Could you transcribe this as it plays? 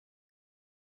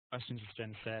questions, as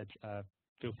Jen said,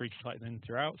 feel free to type them in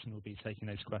throughout, and we'll be taking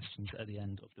those questions at the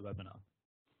end of the webinar.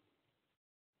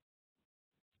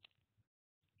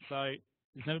 So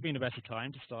there's never been a better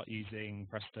time to start using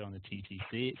Presto on the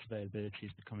TTC. Its availability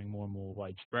is becoming more and more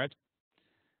widespread.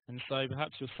 And so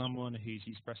perhaps you're someone who's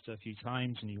used Presto a few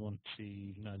times and you want to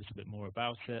know a little bit more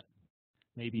about it.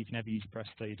 Maybe you've never used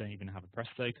Presto, you don't even have a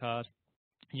Presto card.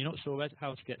 And you're not sure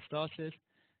how to get started.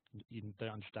 You don't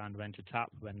understand when to tap,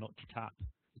 when not to tap.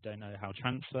 You don't know how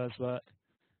transfers work.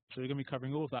 So we're going to be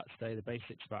covering all of that today, the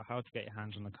basics about how to get your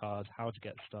hands on the card, how to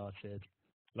get started,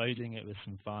 loading it with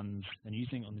some funds, and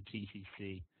using it on the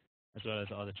TTC, as well as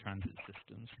other transit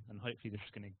systems. And hopefully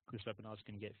this webinar is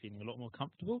going to get feeling a lot more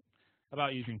comfortable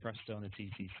about using Presto on the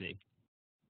TTC.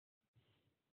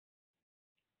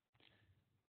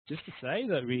 Just to say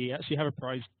that we actually have a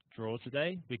prize draw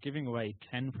today. We're giving away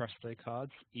 10 Presto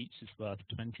cards. Each is worth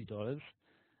 $20.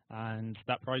 And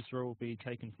that prize draw will be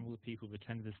taken from all the people who've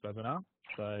attended this webinar.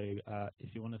 So if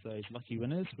you're one of those lucky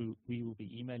winners, we will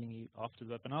be emailing you after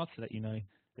the webinar to let you know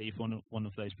that you've won one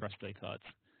of those Presto cards.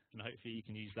 And hopefully you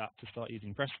can use that to start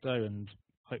using Presto and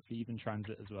hopefully even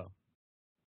transit as well.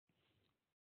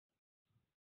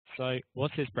 So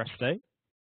what is Presto?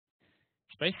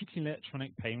 It's basically an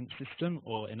electronic payment system,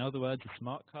 or in other words, a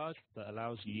smart card that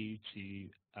allows you to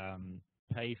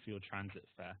pay for your transit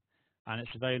fare. And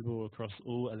it's available across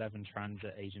all 11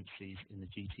 transit agencies in the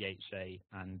GTHA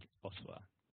and Ottawa.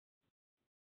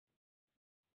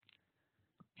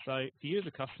 So for you as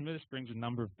a customer, this brings a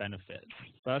number of benefits.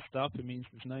 First up, it means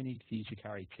there's no need for you to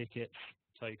carry tickets,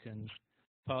 tokens,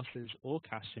 passes, or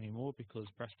cash anymore because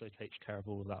Presto takes care of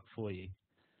all of that for you.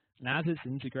 And as it's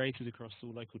integrated across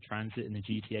all local transit in the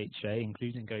GTHA,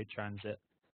 including Go Transit,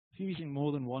 if you're using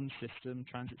more than one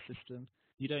transit system,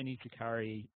 you don't need to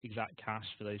carry exact cash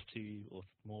for those 2 or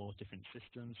more different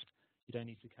systems. You don't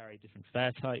need to carry different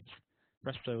fare types.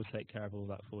 Presto will take care of all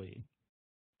that for you.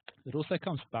 It also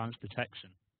comes with balance protection.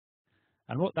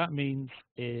 And what that means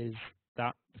is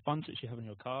that the funds which you have on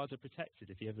your card are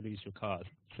protected if you ever lose your card.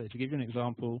 So to give you an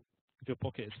example, if your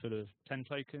pocket is full of 10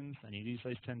 tokens and you lose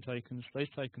those 10 tokens, those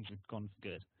tokens are gone for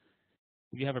good.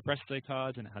 If you have a Presto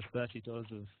card and it has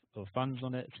 $30 of funds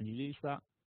on it and you lose that,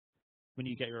 when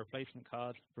you get your replacement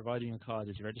card, providing your card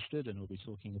is registered, and we'll be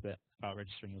talking a bit about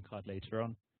registering your card later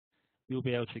on, you'll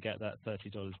be able to get that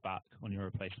 $30 back on your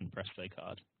replacement Presto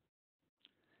card.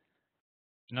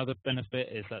 Another benefit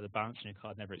is that the balance on your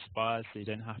card never expires, so you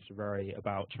don't have to worry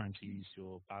about trying to use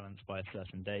your balance by a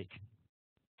certain date.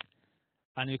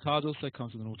 And your card also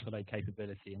comes with an auto-load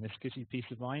capability, and this gives you peace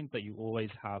of mind that you always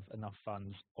have enough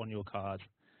funds on your card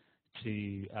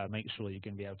to make sure you're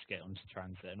going to be able to get onto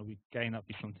transit. And again, that'll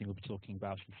be something we'll be talking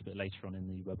about a little bit later on in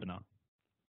the webinar.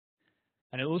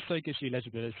 And it also gives you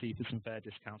eligibility for some fare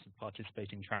discounts with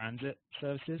participating transit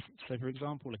services. So for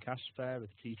example, a cash fare with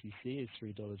TTC is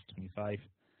 $3.25.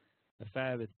 A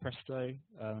fare with Presto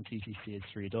on TTC is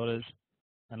 $3.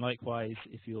 And likewise,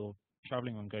 if you're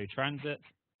traveling on Go Transit,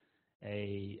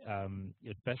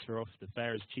 you're better off, the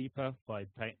fare is cheaper by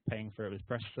paying for it with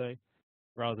Presto,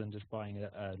 rather than just buying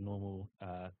a normal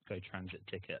Go Transit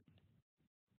ticket.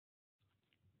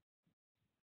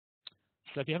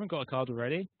 So if you haven't got a card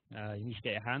already, you need to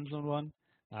get your hands on one,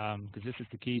 because this is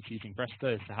the key to using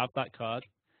Presto, is to have that card.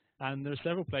 And there are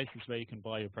several places where you can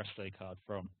buy your Presto card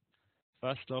from.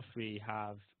 First off, we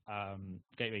have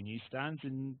Gateway newsstands,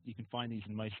 and you can find these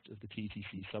in most of the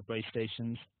TTC subway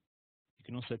stations. You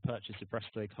can also purchase a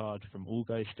Presto card from all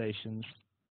Go stations,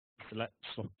 select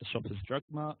the Shoppers Drug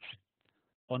Marts,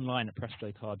 online at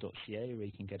prestocard.ca, where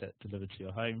you can get it delivered to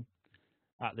your home,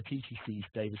 at the TTC's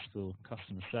Davisville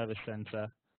Customer Service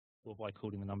Centre, or by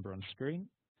calling the number on screen.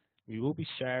 We will be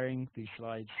sharing these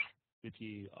slides with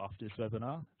you after this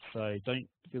webinar, so don't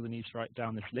feel the need to write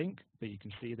down this link, but you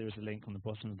can see there is a link on the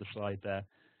bottom of the slide there.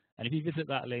 And if you visit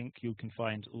that link, you can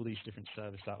find all these different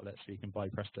service outlets where you can buy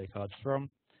Presto cards from,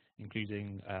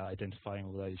 including identifying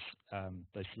all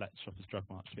those select Shoppers Drug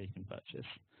Marts where you can purchase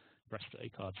Presto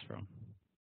cards from.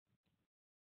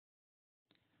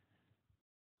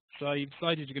 So you've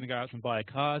decided you're going to go out and buy a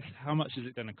card. How much is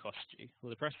it going to cost you? Well,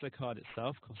 the Presto card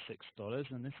itself costs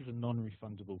 $6, and this is a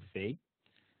non-refundable fee.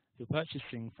 If you're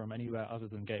purchasing from anywhere other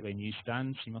than Gateway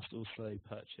newsstands, you must also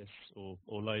purchase or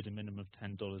load a minimum of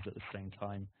 $10 at the same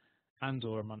time,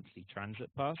 and/or a monthly transit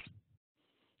pass.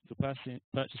 If you're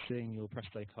purchasing your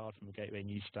Presto card from a Gateway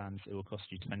newsstands, it will cost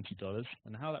you $20.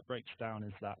 And how that breaks down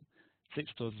is that $6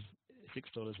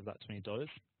 of that $20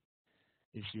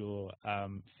 is your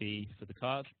fee for the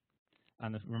card,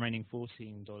 and the remaining $14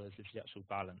 is the actual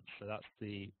balance. So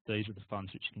those are the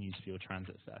funds which you can use for your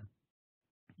transit fare.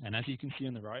 And as you can see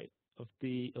on the right of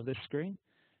this screen,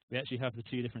 We actually have the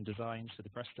two different designs for the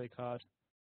Presto card.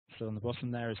 So on the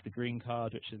bottom there is the green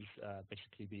card, which has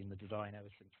basically been the design ever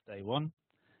since day one.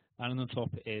 And on the top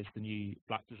is the new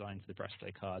black design for the Presto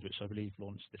card, which I believe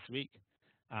launched this week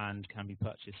and can be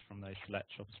purchased from those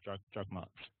select Shoppers Drug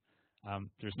Marts.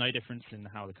 There is no difference in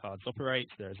how the cards operate.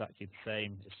 They're exactly the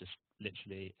same. It's just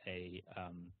literally a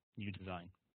new design.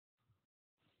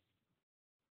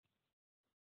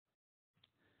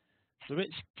 So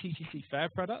which TTC Fair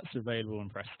products are available on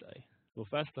Presto? Well,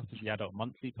 first up is the Adult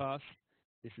Monthly Pass.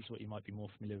 This is what you might be more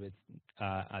familiar with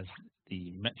as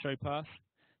the Metro Pass.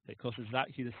 It costs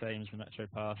exactly the same as the Metro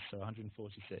Pass, so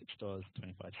 $146.25.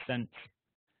 The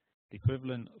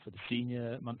equivalent for the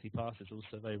Senior Monthly Pass is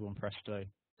also available on Presto,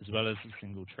 as well as a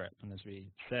single trip. And as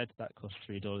we said, that costs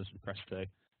 $3 with Presto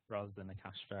rather than a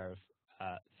cash fare of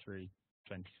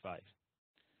 $3.25.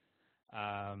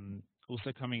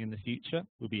 Also coming in the future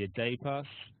will be a Day Pass,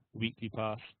 Weekly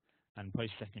Pass, and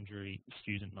Post-Secondary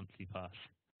Student Monthly Pass.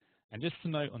 And just to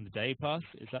note on the Day Pass,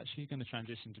 it's actually going to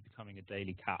transition to becoming a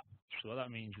daily cap. So what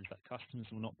that means is that customers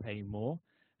will not pay more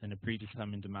than a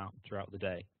predetermined amount throughout the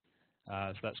day.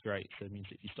 So that's great. So it means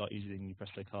that if you start using your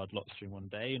Presto card lots during one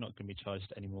day, you're not going to be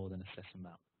charged any more than a set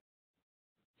amount.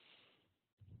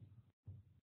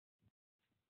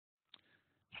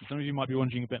 So some of you might be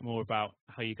wondering a bit more about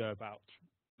how you go about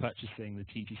purchasing the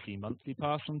TTC Monthly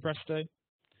Pass on Presto.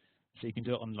 So you can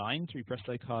do it online through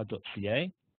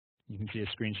prestocard.ca. You can see a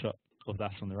screenshot of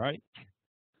that on the right,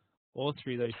 or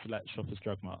through those select Shoppers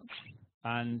Drug Marts.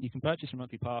 And you can purchase a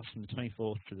monthly pass from the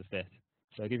 24th to the 5th.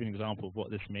 So I'll give you an example of what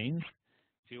this means.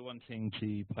 If you're wanting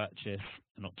to purchase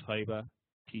an October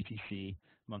TTC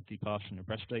monthly pass on your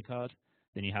Presto card,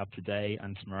 then you have today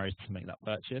and tomorrow to make that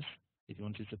purchase. If you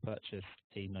wanted to purchase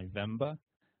a November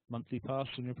monthly pass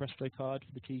on your Presto card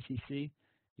for the TTC,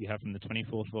 you have from the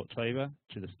 24th of October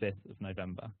to the 5th of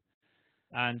November.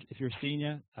 And if you're a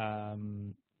senior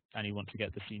and you want to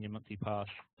get the Senior Monthly Pass,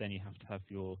 then you have to have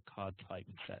your card type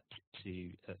set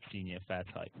to Senior Fair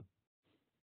type.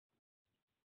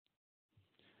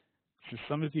 So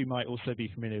some of you might also be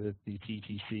familiar with the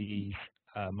TTC's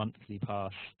monthly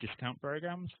pass discount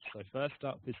programs. So first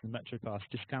up is the Metropass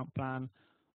discount plan,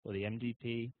 or the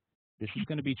MDP. This is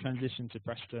going to be transitioned to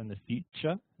Presto in the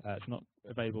future. It's not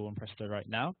available on Presto right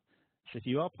now. So if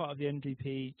you are part of the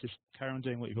MDP, just carry on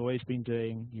doing what you've always been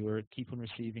doing. You will keep on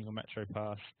receiving your Metro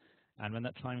Pass. And when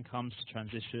that time comes to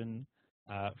transition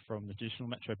from the traditional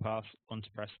Metro Pass onto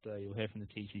Presto, you'll hear from the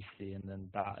TTC, and then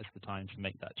that is the time to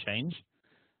make that change.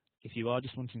 If you are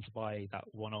just wanting to buy that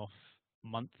one-off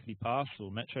monthly pass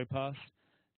or Metro Pass,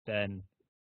 then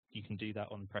you can do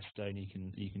that on Presto, and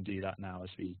you can do that now, as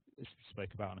we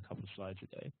spoke about on a couple of slides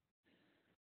ago.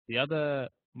 The other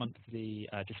monthly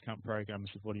discount program is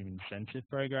the Volume Incentive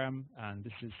Program, and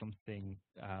this is something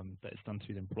that is done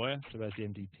through the employer. So whereas the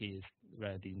MDP is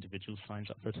where the individual signs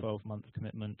up for a 12-month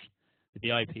commitment, the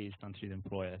BIP is done through the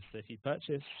employer. So if you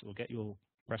purchase or get your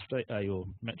your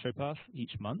Metro Pass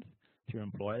each month through your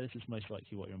employer, this is most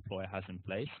likely what your employer has in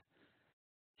place.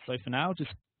 So for now,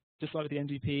 just like with the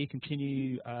MDP,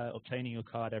 continue obtaining your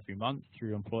card every month through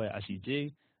your employer as you do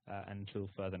until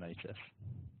further notice.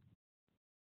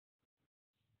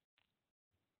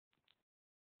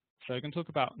 So we can talk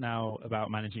about now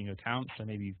about managing your accounts. So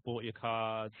maybe you've bought your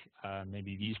cards,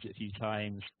 maybe you've used it a few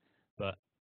times, but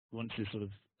you want to sort of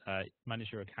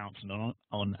manage your accounts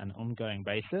on an ongoing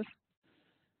basis.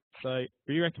 So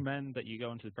we recommend that you go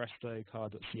onto the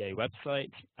prestocard.ca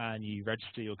website and you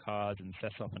register your card and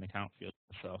set up an account for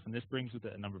yourself. And this brings with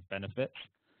it a number of benefits.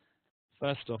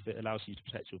 First off, it allows you to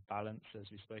protect your balance, as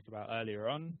we spoke about earlier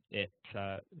on. It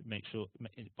makes sure,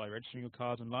 by registering your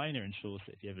card online, it ensures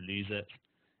that if you ever lose it,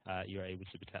 you're able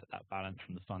to protect that balance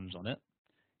and the funds on it.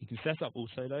 You can set up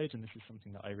auto load, and this is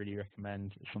something that I really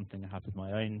recommend. It's something I have with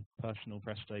my own personal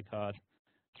Presto card.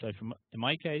 So in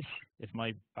my case, if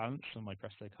my balance on my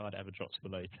Presto card ever drops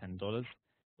below $10, it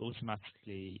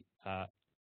automatically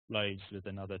loads with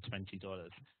another $20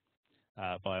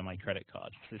 via my credit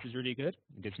card. So this is really good.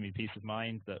 It gives me peace of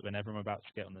mind that whenever I'm about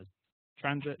to get on the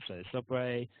transit, so the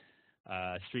subway,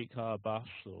 streetcar, bus,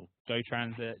 or Go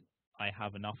Transit, I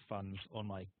have enough funds on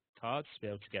my cards to be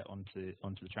able to get onto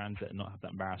the transit and not have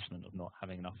that embarrassment of not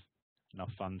having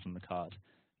enough funds on the card.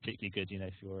 Particularly good,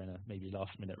 if you're in a maybe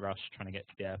last-minute rush trying to get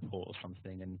to the airport or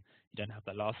something, and you don't have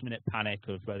that last-minute panic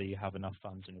of whether you have enough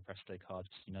funds on your Presto card,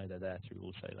 because they're there through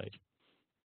auto load.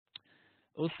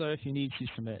 Also, if you need to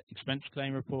submit expense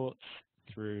claim reports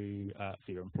through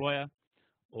for your employer,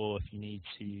 or if you need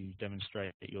to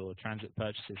demonstrate your transit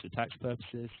purchases for tax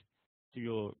purposes, through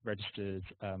your registered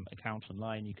account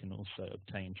online, you can also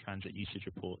obtain transit usage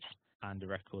reports and a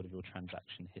record of your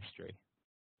transaction history.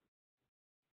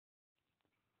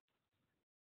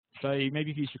 So maybe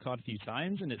you've used your card a few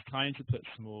times and it's time to put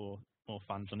some more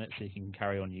funds on it so you can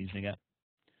carry on using it.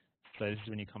 So this is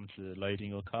when you come to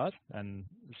loading your card, and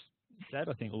instead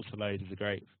I think auto load is a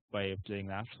great way of doing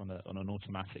that on an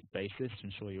automatic basis to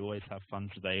ensure you always have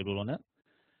funds available on it.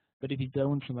 But if you don't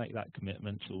want to make that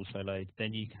commitment to auto load,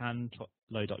 then you can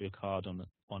load up your card on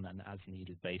an as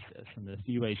needed basis. And there are a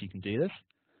few ways you can do this.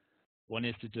 One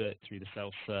is to do it through the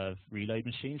self-serve reload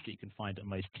machines that you can find at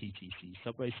most TTC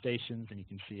subway stations, and you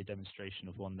can see a demonstration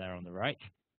of one there on the right.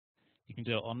 You can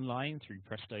do it online through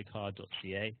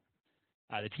prestocard.ca,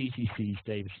 at the TTC's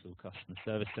Davisville Customer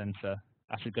Service Centre,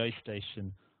 at a Go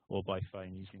station, or by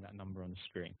phone using that number on the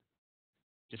screen.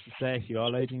 Just to say, if you are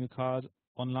loading a card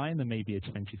online, there may be a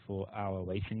 24-hour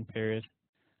waiting period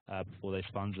before those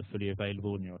funds are fully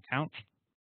available in your account.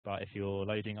 But if you're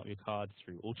loading up your card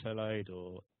through autoload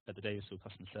or at the Davisville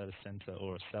Customer Service Centre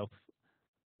or a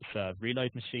self-serve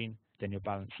reload machine, then your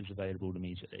balance is available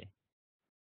immediately.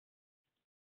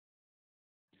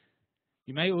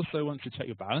 You may also want to check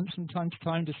your balance from time to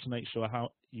time just to make sure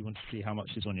you want to see how much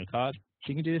is on your card. So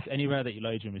you can do this anywhere that you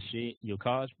load your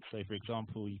card. So for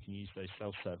example, you can use those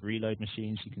self-serve reload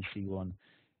machines. You can see one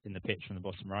in the picture on the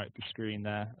bottom right of the screen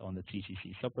there on the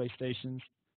TTC subway stations.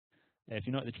 If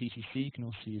you're not at the TTC, you can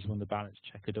also use one of the balance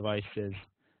checker devices.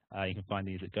 You can find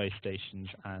these at Go stations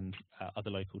and other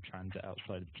local transit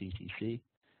outside of the TTC.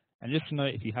 And just to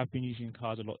note, if you have been using your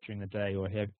card a lot during the day or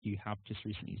you have just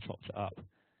recently topped it up,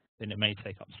 then it may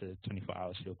take up to 24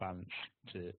 hours for your balance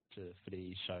to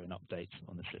fully show an update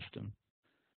on the system.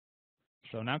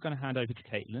 So I'm now going to hand over to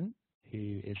Caitlin,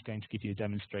 who is going to give you a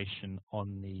demonstration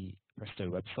on the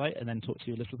Presto website and then talk to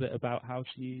you a little bit about how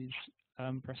to use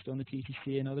Presto on the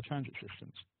TTC and other transit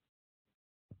systems.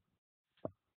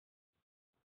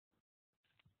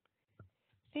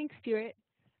 Thanks, Stuart.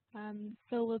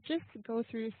 So we'll just go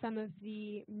through some of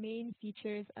the main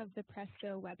features of the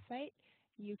Presto website.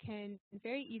 You can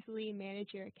very easily manage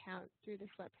your account through this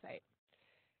website.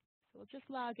 So we'll just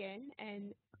log in,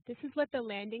 and this is what the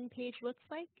landing page looks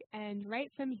like. And right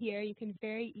from here, you can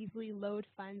very easily load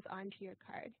funds onto your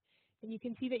card. And you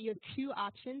can see that you have two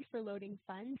options for loading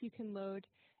funds. You can load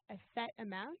a set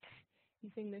amount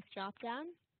using this drop-down,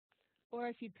 or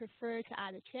if you'd prefer to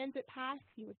add a transit pass,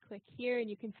 you would click here, and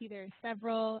you can see there are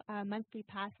several monthly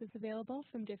passes available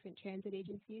from different transit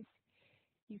agencies.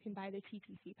 You can buy the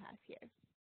TTC pass here.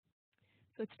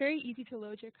 So it's very easy to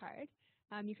load your card.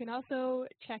 You can also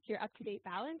check your up-to-date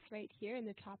balance right here in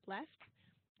the top left.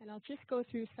 And I'll just go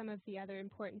through some of the other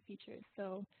important features.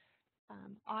 So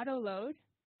auto load.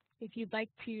 If you'd like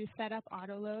to set up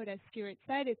auto load, as Stuart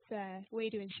said, it's a way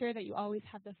to ensure that you always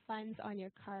have the funds on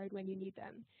your card when you need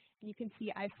them. And you can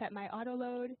see I've set my auto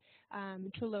load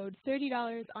to load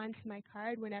 $30 onto my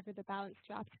card whenever the balance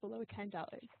drops below $10.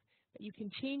 But you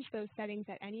can change those settings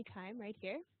at any time right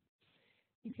here.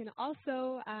 You can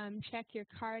also check your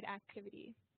card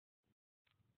activity.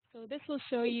 So this will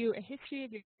show you a history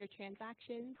of your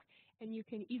transactions, and you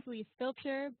can easily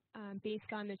filter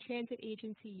based on the transit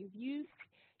agency you've used.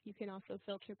 You can also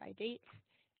filter by date,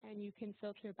 and you can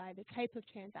filter by the type of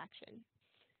transaction.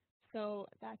 So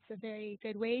that's a very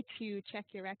good way to check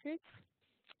your records.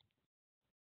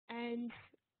 And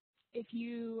if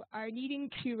you are needing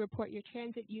to report your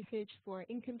transit usage for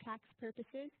income tax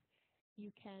purposes,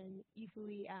 you can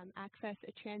easily access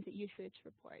a transit usage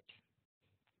report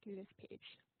through this page.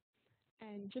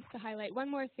 And just to highlight one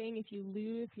more thing, if you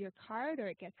lose your card or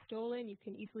it gets stolen, you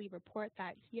can easily report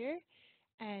that here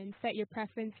and set your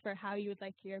preference for how you would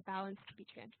like your balance to be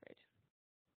transferred.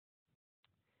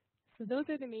 So those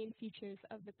are the main features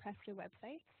of the Presto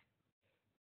website.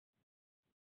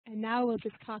 And now we'll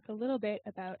just talk a little bit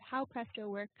about how Presto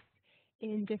works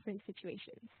in different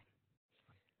situations.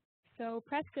 So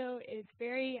Presto is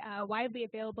very widely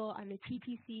available on the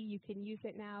TTC. You can use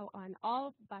it now on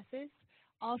all buses,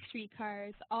 all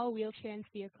streetcars, all wheel-trans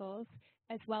vehicles,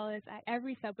 as well as at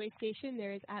every subway station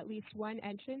there is at least one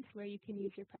entrance where you can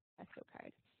use your Presto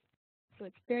card. So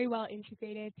it's very well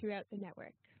integrated throughout the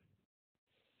network.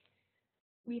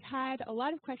 We've had a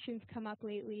lot of questions come up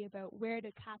lately about where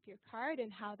to tap your card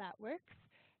and how that works.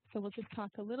 So we'll just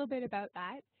talk a little bit about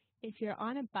that. If you're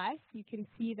on a bus, you can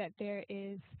see that there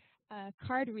is a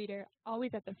card reader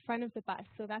always at the front of the bus.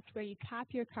 So that's where you tap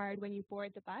your card when you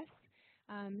board the bus.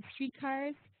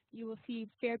 Streetcars, you will see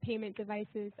fare payment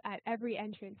devices at every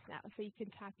entrance now. So you can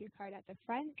tap your card at the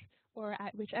front or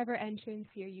at whichever entrance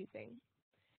you're using.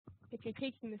 If you're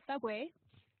taking the subway,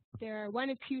 there are one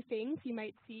of two things you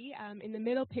might see. In the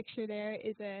middle picture there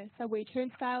is a subway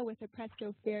turnstile with a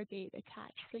Presto fare gate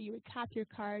attached. So you would tap your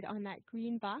card on that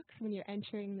green box when you're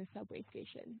entering the subway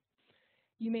station.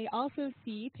 You may also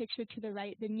see, pictured to the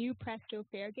right, the new Presto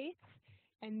fare gates,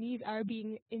 and these are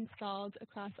being installed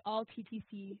across all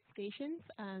TTC stations.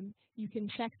 You can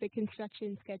check the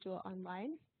construction schedule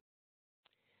online.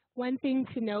 One thing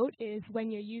to note is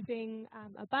when you're using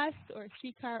a bus or a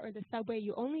streetcar or the subway,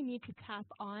 you only need to tap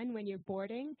on when you're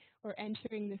boarding or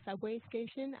entering the subway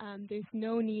station. There's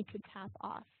no need to tap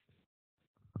off.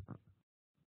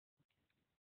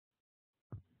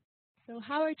 So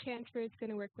how are transfers going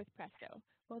to work with Presto?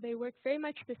 Well, they work very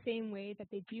much the same way that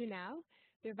they do now.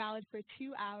 They're valid for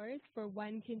 2 hours for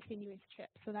one continuous trip.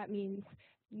 So that means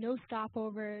no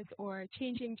stopovers or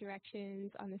changing directions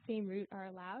on the same route are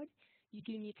allowed. You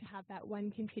do need to have that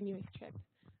one continuous trip.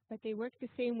 But they work the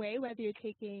same way whether you're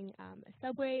taking a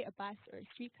subway, a bus, or a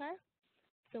streetcar.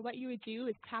 So what you would do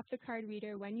is tap the card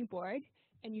reader when you board,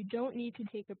 and you don't need to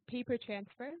take a paper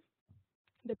transfer.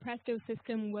 The Presto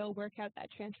system will work out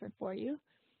that transfer for you.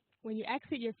 When you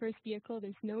exit your first vehicle,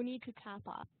 there's no need to tap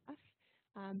off.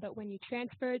 But when you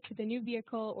transfer to the new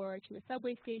vehicle or to a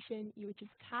subway station, you would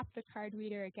just tap the card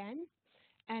reader again.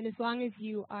 And as long as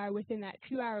you are within that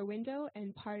 2-hour window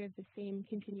and part of the same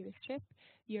continuous trip,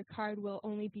 your card will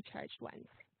only be charged once.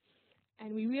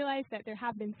 And we realize that there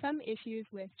have been some issues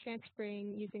with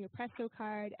transferring using a Presto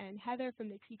card, and Heather from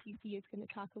the TTC is going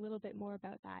to talk a little bit more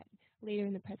about that later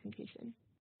in the presentation.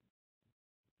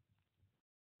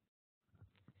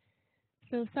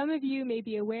 So some of you may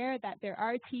be aware that there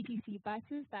are TTC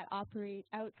buses that operate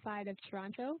outside of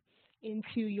Toronto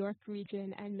into York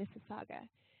Region and Mississauga.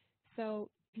 So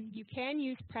you can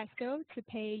use Presto to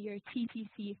pay your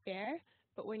TTC fare,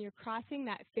 but when you're crossing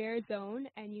that fare zone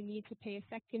and you need to pay a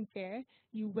second fare,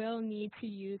 you will need to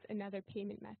use another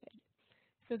payment method.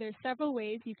 So there's several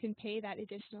ways you can pay that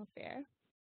additional fare.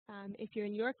 If you're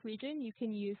in York Region, you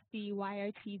can use the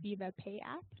YRT Viva Pay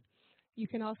app. You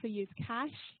can also use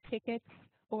cash, tickets,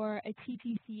 or a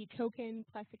TTC token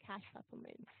plus a cash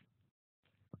supplement.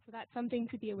 So that's something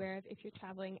to be aware of if you're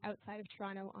traveling outside of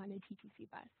Toronto on a TTC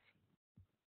bus.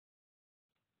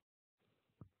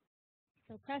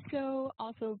 So Presto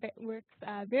also works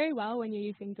very well when you're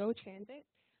using GO Transit.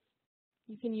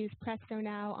 You can use Presto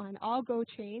now on all GO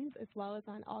trains as well as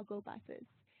on all GO buses.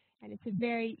 And it's a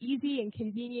very easy and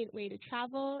convenient way to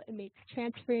travel. It makes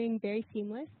transferring very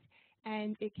seamless,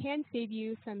 and it can save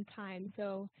you some time.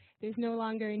 So there's no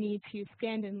longer a need to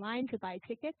stand in line to buy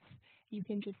tickets. You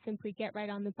can just simply get right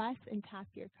on the bus and tap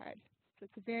your card. So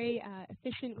it's a very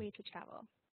efficient way to travel.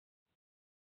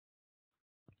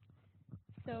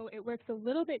 So it works a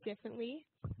little bit differently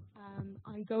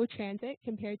on GO Transit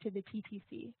compared to the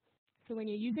TTC. So when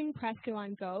you're using Presto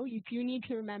on Go, you do need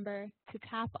to remember to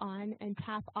tap on and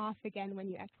tap off again when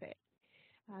you exit.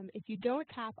 If you don't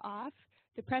tap off,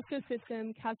 the Presto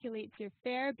system calculates your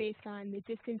fare based on the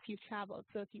distance you've traveled.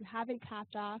 So if you haven't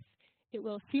tapped off, it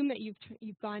will assume that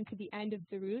you've gone to the end of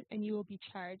the route and you will be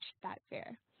charged that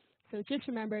fare. So just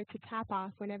remember to tap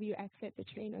off whenever you exit the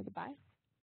train or the bus.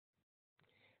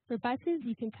 For buses,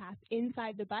 you can tap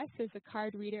inside the bus. There's a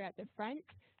card reader at the front,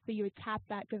 so you would tap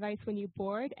that device when you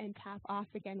board and tap off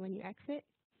again when you exit.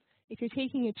 If you're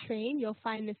taking a train, you'll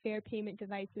find the fare payment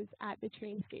devices at the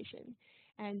train station.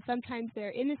 And sometimes they're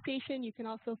in the station. You can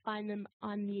also find them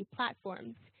on the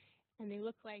platforms. And they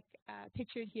look like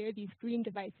pictured here, these green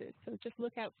devices. So just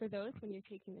look out for those when you're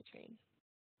taking the train.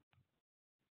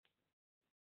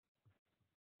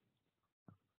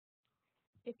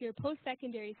 If you're a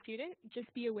post-secondary student,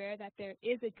 just be aware that there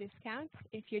is a discount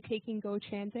if you're taking GO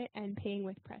Transit and paying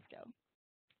with Presto.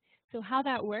 So how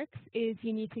that works is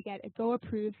you need to get a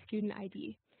GO-approved student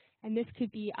ID. And this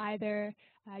could be either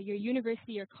your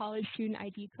university or college student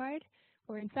ID card,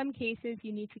 or in some cases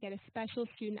you need to get a special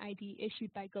student ID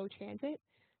issued by GO Transit.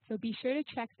 So be sure to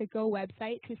check the GO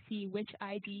website to see which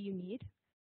ID you need.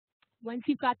 Once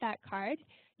you've got that card,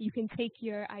 you can take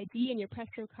your ID and your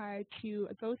Presto card to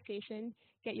a GO station,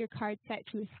 get your card set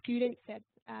to a student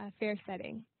fare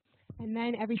setting. And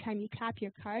then every time you tap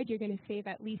your card, you're going to save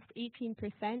at least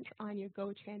 18% on your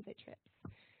GO Transit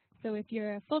trips. So if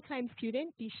you're a full-time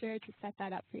student, be sure to set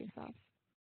that up for yourself.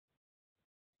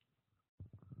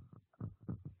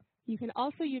 You can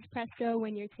also use Presto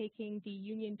when you're taking the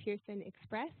Union Pearson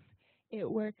Express. It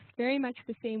works very much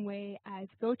the same way as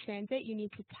GO Transit. You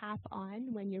need to tap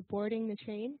on when you're boarding the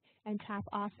train and tap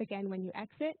off again when you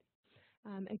exit.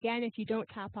 Again, if you don't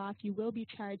tap off, you will be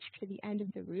charged to the end of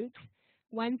the route.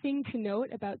 One thing to note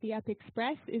about the Up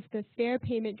Express is the fare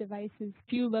payment devices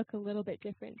do look a little bit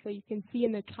different. So you can see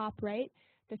in the top right,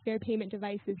 the fare payment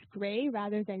device is gray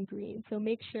rather than green. So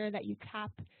make sure that you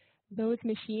tap those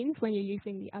machines when you're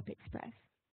using the Up Express.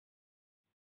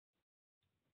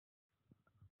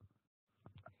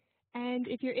 And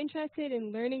if you're interested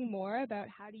in learning more about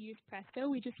how to use Presto,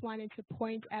 we just wanted to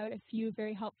point out a few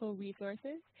very helpful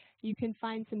resources. You can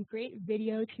find some great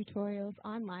video tutorials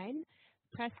online.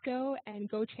 Presto and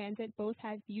Go Transit both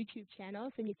have YouTube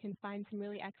channels, and you can find some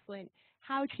really excellent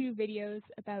how-to videos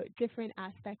about different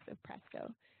aspects of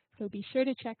Presto. So be sure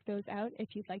to check those out if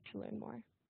you'd like to learn more.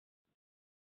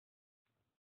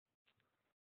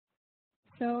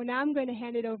 So now I'm going to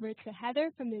hand it over to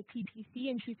Heather from the TTC,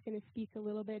 and she's going to speak a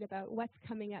little bit about what's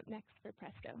coming up next for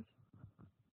Presto.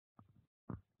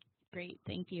 Great,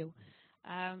 thank you.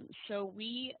 So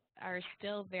we are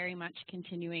still very much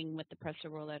continuing with the Presto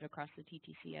rollout across the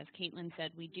TTC. As Caitlin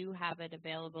said, we do have it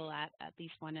available at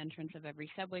least one entrance of every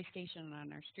subway station,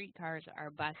 on our streetcars, our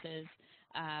buses,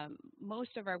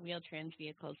 most of our Wheel-Trans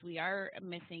vehicles. We are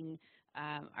missing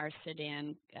our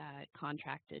sedan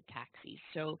contracted taxis.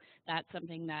 So that's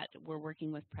something that we're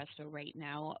working with Presto right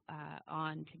now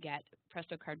on to get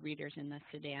Presto card readers in the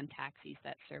sedan taxis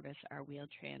that service our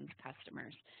Wheel-Trans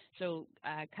customers. So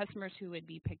customers who would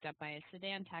be picked up by a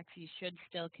sedan taxi should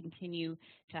still continue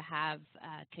to have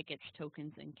tickets,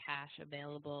 tokens, and cash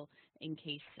available in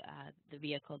case the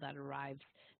vehicle that arrives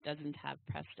doesn't have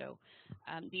Presto.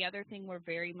 The other thing we're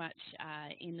very much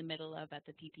in the middle of at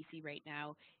the TTC right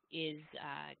now is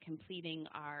completing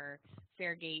our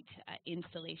Faregate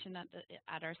installation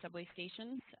at our subway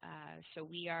stations. So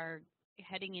we are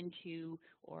heading into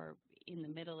or in the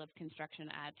middle of construction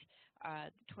at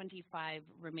 25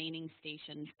 remaining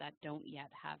stations that don't yet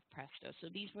have Presto. So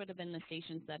these would have been the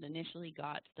stations that initially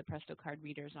got the Presto card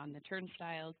readers on the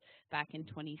turnstiles back in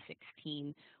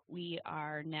 2016. We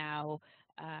are now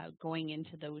going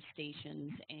into those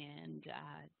stations and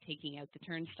taking out the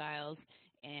turnstiles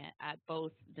at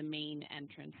both the main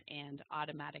entrance and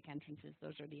automatic entrances.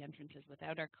 Those are the entrances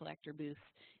without our collector booths,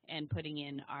 and putting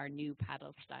in our new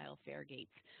paddle style fare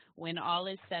gates. When all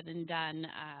is said and done,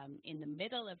 in the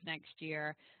middle of next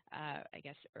year, I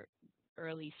guess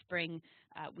early spring,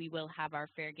 we will have our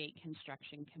fare gate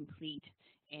construction complete,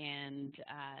 and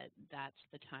that's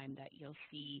the time that you'll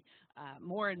see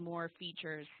more and more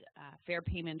features, fare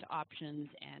payment options,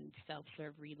 and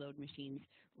self-serve reload machines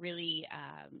really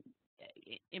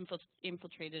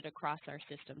infiltrated across our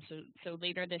system. So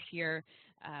later this year,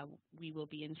 we will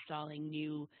be installing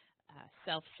new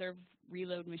self-serve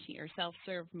reload machine or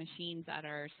self-serve machines at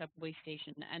our subway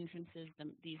station entrances.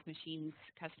 These machines,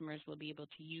 customers will be able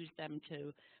to use them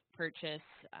to purchase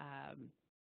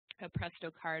a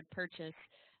Presto card,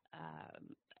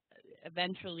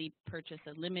 eventually purchase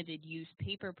a limited use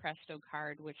paper Presto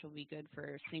card, which will be good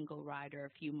for a single ride or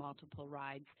a few multiple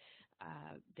rides.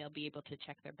 They'll be able to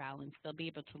check their balance. They'll be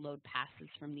able to load passes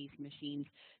from these machines.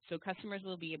 So customers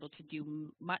will be able to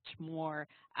do much more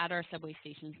at our subway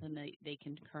stations than they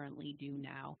can currently do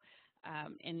now.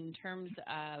 In terms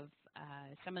of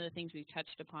some of the things we've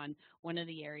touched upon, one of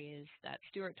the areas that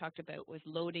Stuart talked about was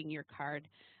loading your card.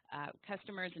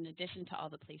 Customers, in addition to all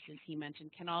the places he mentioned,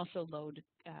 can also load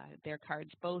their cards,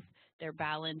 both their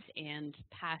balance and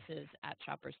passes at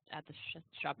the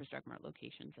Shoppers Drug Mart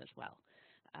locations as well.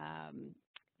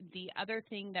 The other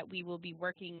thing that we will be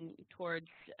working towards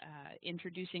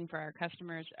introducing for our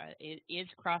customers is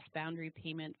cross-boundary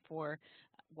payment for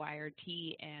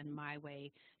YRT and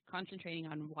MiWay, concentrating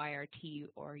on YRT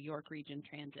or York Region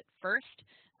Transit first.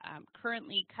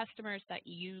 Currently, customers that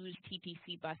use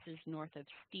TTC buses north of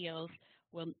Steeles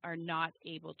are not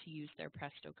able to use their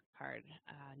Presto card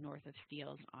north of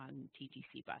Steeles on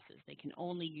TTC buses. They can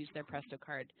only use their Presto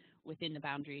card within the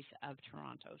boundaries of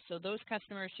Toronto. So those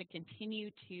customers should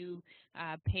continue to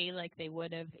pay like they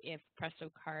would have if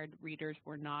Presto card readers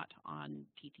were not on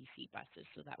TTC buses.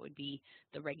 So that would be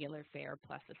the regular fare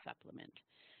plus a supplement.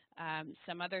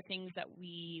 Some other things that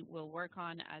we will work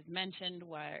on, as mentioned,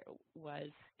 was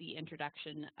the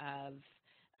introduction of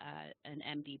an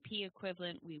MDP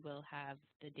equivalent. We will have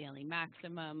the daily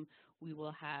maximum. We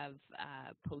will have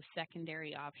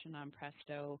post-secondary option on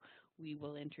Presto. We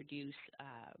will introduce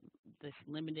this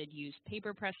limited use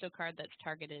paper Presto card that's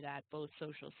targeted at both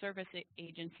social service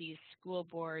agencies, school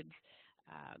boards,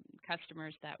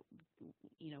 customers that,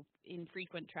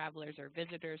 infrequent travelers or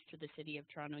visitors to the City of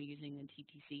Toronto using the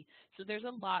TTC. So there's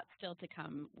a lot still to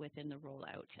come within the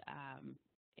rollout,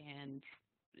 and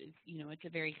it's a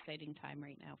very exciting time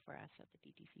right now for us at the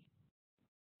TTC.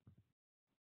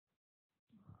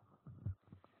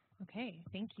 Okay,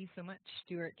 thank you so much,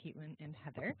 Stuart, Caitlin, and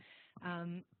Heather.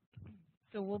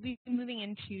 So we'll be moving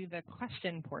into the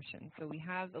question portion. So we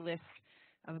have a list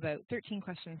of about 13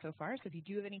 questions so far. So if you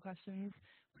do have any questions,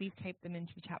 please type them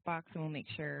into the chat box, and we'll make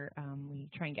sure we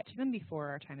try and get to them before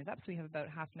our time is up. So we have about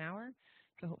half an hour,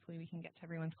 so hopefully we can get to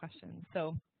everyone's questions.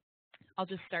 So I'll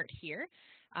just start here,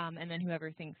 and then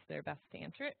whoever thinks they're best to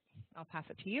answer it, I'll pass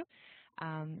it to you.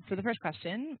 So the first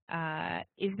question,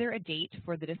 is there a date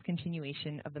for the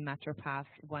discontinuation of the Metropass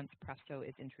once Presto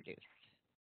is introduced?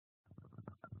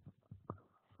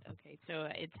 Okay, so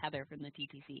it's Heather from the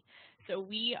TTC. So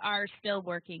we are still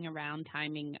working around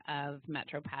timing of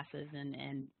Metropasses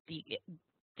and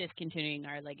discontinuing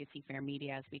our legacy fare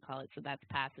media, as we call it. So that's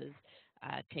passes,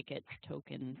 tickets,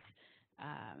 tokens,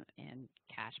 and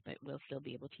cash, but we'll still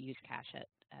be able to use cash at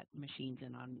machines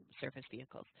and on surface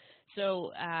vehicles.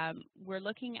 So we're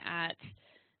looking at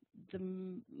the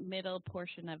middle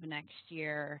portion of next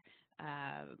year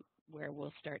where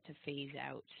we'll start to phase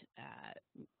out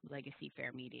legacy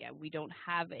fare media. We don't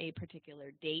have a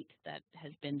particular date that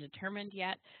has been determined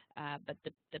yet, but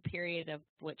the period of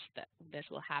which this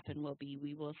will happen will be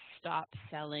we will stop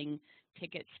selling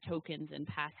tickets, tokens, and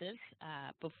passes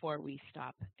before we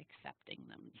stop accepting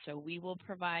them. So we will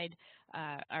provide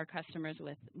our customers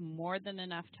with more than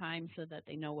enough time so that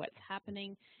they know what's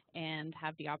happening and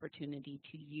have the opportunity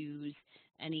to use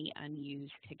any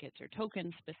unused tickets or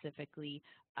tokens specifically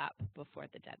up before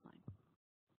the deadline.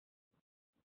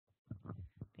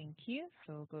 Thank you.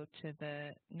 So we'll go to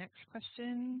the next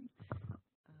question.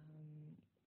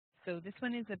 So this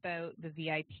one is about the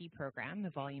VIP program, the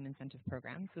volume incentive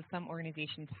program. So some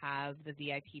organizations have the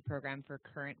VIP program for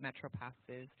current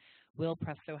Metropasses. Will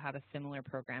Presto have a similar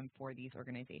program for these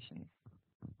organizations?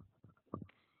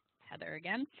 Heather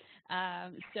again.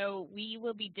 So we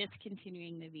will be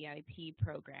discontinuing the VIP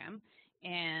program,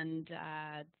 and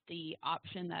the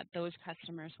option that those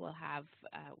customers will have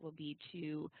will be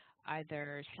to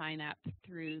either sign up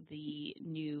through the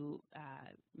new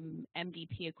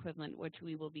MDP equivalent, which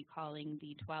we will be calling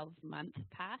the 12-month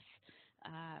pass,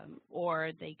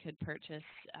 or they could purchase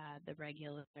the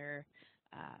regular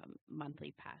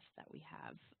monthly pass that we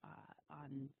have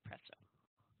on Presto.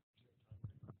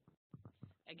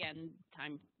 Again,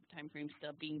 time frame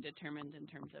still being determined in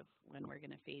terms of when we're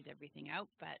going to phase everything out,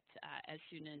 but as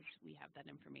soon as we have that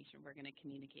information, we're going to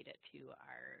communicate it to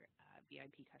our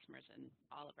VIP customers and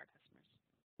all of our customers.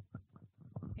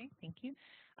 Okay, thank you.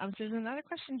 So there's another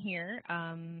question here.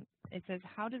 It says,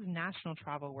 how does national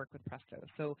travel work with Presto?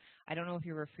 So I don't know if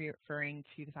you're referring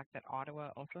to the fact that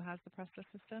Ottawa also has the Presto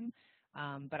system,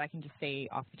 but I can just say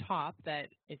off the top that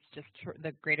it's just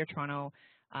the Greater Toronto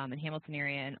and Hamilton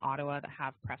area and Ottawa that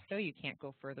have Presto. You can't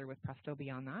go further with Presto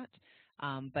beyond that.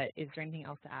 But is there anything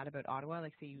else to add about Ottawa?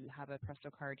 Like, say you have a Presto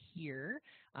card here.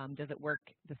 Does it work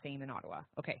the same in Ottawa?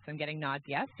 Okay, so I'm getting nods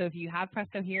yes. So if you have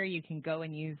Presto here, you can go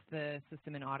and use the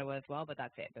system in Ottawa as well, but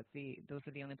that's it. Those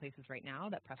are the only places right now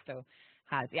that Presto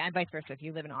has. Yeah, and vice versa. If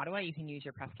you live in Ottawa, you can use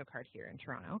your Presto card here in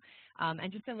Toronto.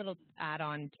 And just a little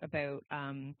add-on about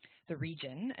the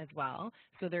region as well.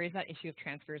 So there is that issue of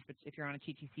transfers, but if you're on a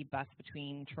TTC bus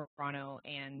between Toronto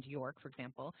and York, for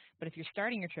example. But if you're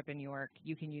starting your trip in York,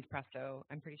 you can use Presto.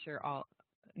 I'm pretty sure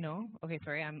no? Okay,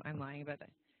 sorry, I'm lying about that.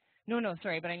 No,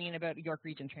 sorry, but I mean about York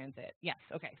Region Transit. Yes,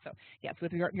 okay, so yes,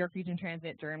 with York Region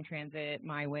Transit, Durham Transit,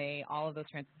 MiWay, all of those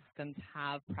transit systems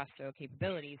have Presto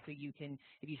capabilities, so you can,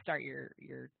 if you start your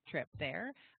trip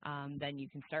there, then you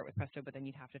can start with Presto, but then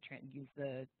you'd have to use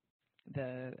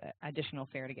the additional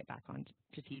fare to get back on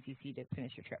to TTC to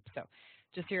finish your trip. So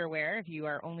just so you're aware, if you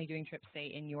are only doing trips, say,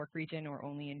 in York Region or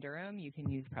only in Durham, you can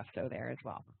use Presto there as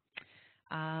well.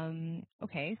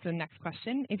 Okay, so next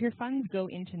question. If your funds go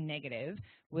into negative,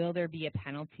 will there be a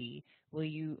penalty? Will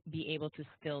you be able to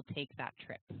still take that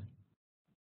trip?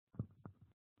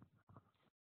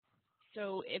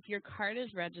 So if your card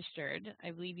is registered,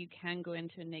 I believe you can go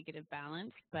into a negative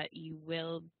balance, but you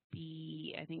will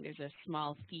be, I think there's a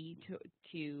small fee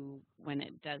to when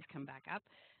it does come back up.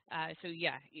 So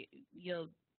yeah, you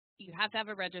have to have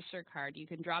a registered card. You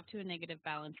can drop to a negative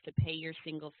balance to pay your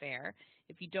single fare.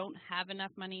 If you don't have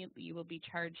enough money, you will be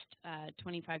charged a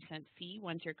 25-cent fee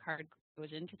once your card goes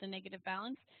into the negative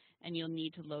balance, and you'll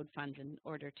need to load funds in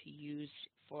order to use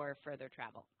for further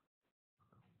travel.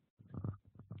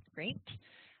 Great.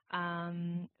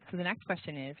 So the next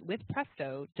question is, with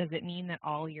Presto, does it mean that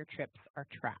all your trips are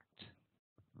tracked?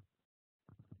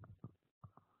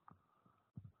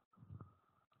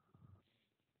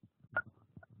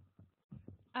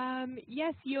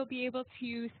 Yes, you'll be able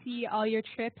to see all your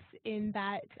trips in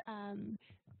that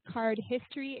card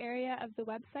history area of the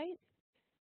website.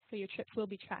 So your trips will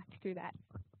be tracked through that.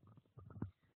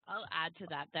 I'll add to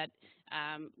that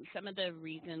some of the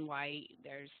reason why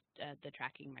there's the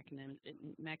tracking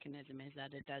mechanism is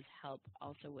that it does help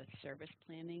also with service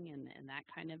planning and that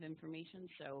kind of information.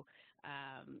 So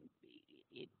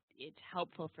it's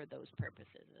helpful for those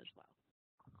purposes as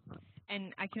well.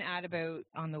 And I can add about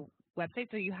on the website,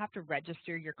 so you have to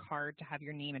register your card to have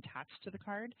your name attached to the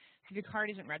card. So if your card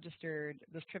isn't registered,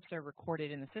 those trips are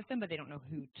recorded in the system, but they don't know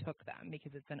who took them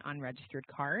because it's an unregistered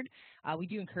card. We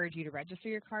do encourage you to register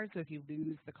your card, so if you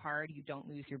lose the card, you don't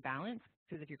lose your balance,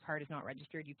 because if your card is not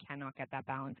registered, you cannot get that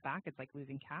balance back. It's like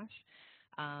losing cash.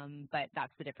 But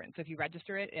that's the difference. So if you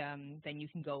register it, then you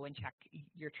can go and check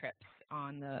your trips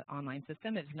on the online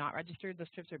system. If it's not registered, those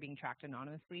trips are being tracked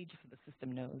anonymously just so the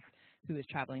system knows who is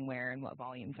traveling where and what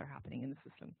volumes are happening in the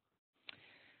system.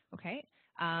 Okay.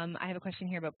 I have a question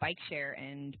here about bike share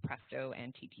and Presto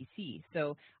and TTC.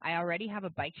 So I already have a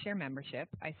bike share membership.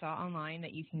 I saw online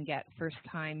that you can get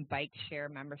first-time bike share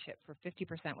membership for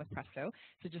 50% with Presto.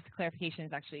 So just a clarification,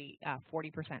 it's actually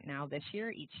 40% now this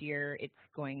year. Each year it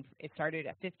started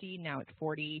at 50, now it's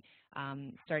 40.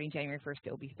 Starting January 1st, it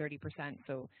will be 30%.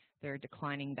 So they're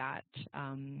declining that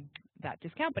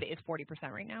discount, but it is 40%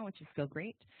 right now, which is still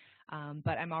great.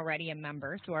 But I'm already a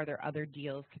member, so are there other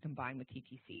deals to combine with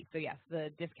TTC? So yes,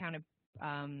 the discounted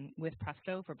with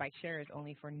Presto for bike share is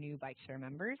only for new bike share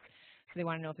members. So they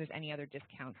want to know if there's any other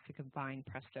discounts to combine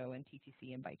Presto and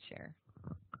TTC and bike share.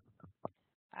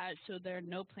 So there are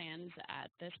no plans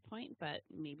at this point, but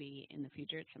maybe in the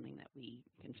future it's something that we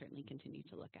can certainly continue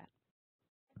to look at.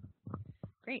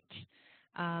 Great.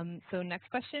 So next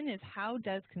question is, how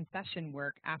does concession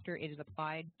work after it is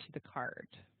applied to the card?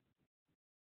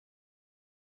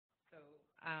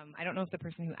 I don't know if the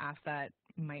person who asked that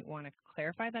might want to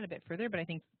clarify that a bit further, but I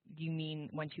think you mean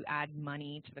once you add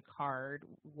money to the card,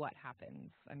 what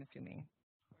happens, I'm assuming?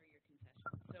 Or your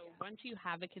concession. So once you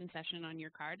have a concession on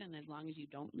your card, and as long as you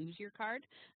don't lose your card,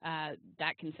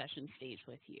 that concession stays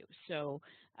with you. So,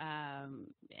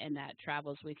 and that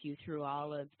travels with you through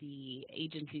all of the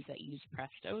agencies that use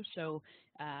Presto. So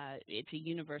it's a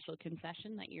universal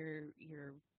concession that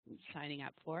you're signing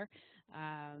up for.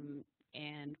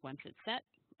 And once it's set,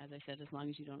 as I said, as long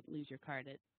as you don't lose your card,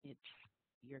 it's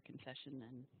your concession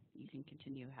and you can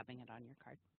continue having it on your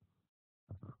card.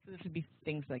 So this would be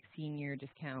things like senior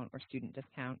discount or student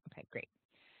discount. Okay, great.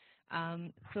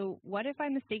 So what if I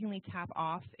mistakenly tap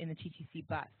off in the TTC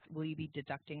bus? Will you be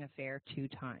deducting a fare 2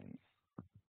 times?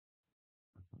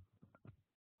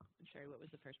 I'm sorry, what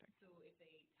was the first part? So if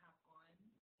they tap on,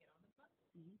 get on the bus,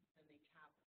 and they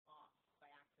tap off by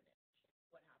accident,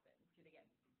 what happens? Do they get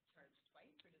charged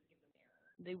twice, or does it give them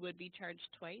error? They would be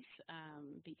charged twice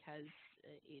because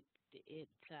if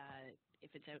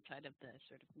it's outside of the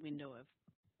sort of window of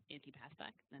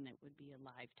anti-passback, then it would be a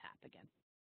live tap again.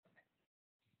 Okay.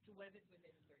 So what if it's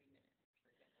within 30 minutes,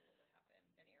 for example? Will it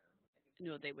happen an error?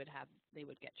 No, they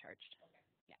would get charged. Okay.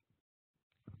 Yeah.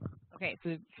 Okay,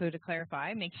 so to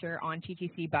clarify, make sure on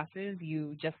TTC buses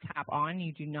you just tap on.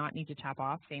 You do not need to tap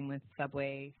off. Same with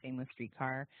subway, same with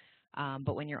streetcar.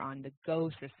 But when you're on the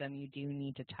GO system, you do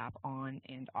need to tap on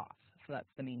and off. So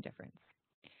that's the main difference.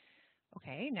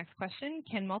 Okay, next question.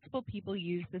 Can multiple people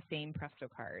use the same Presto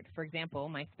card? For example,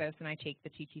 my spouse and I take the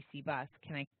TTC bus.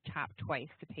 Can I tap twice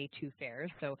to pay 2 fares?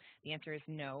 So the answer is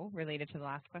no, related to the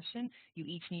last question. You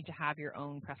each need to have your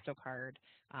own Presto card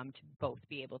to both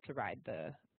be able to ride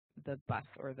the bus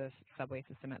or the subway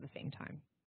system at the same time.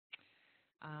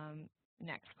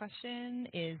 Next question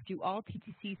is, do all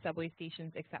TTC subway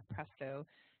stations accept Presto?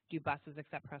 Do buses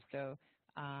accept Presto?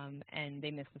 And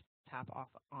they miss the tap off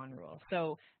on rule.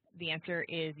 So the answer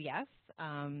is yes.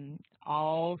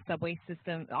 All subway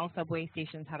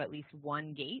stations have at least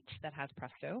one gate that has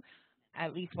Presto,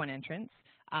 at least one entrance.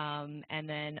 And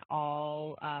then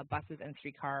all buses and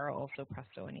streetcar are also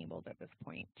Presto enabled at this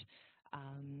point.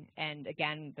 And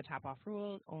again, the tap off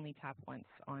rule, only tap once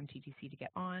on TTC to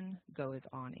get on, GO is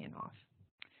on and off.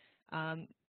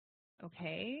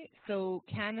 Okay, so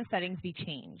can the settings be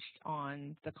changed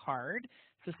on the card?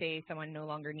 So say someone no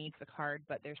longer needs the card,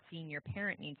 but their senior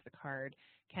parent needs the card.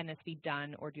 Can this be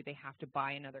done, or do they have to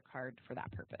buy another card for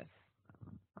that purpose?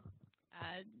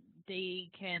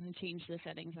 They can change the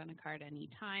settings on a card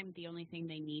anytime. The only thing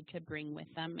they need to bring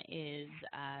with them is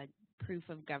proof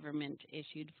of government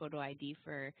issued photo ID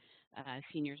for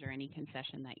seniors or any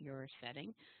concession that you're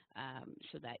setting,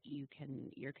 so that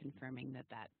you're confirming that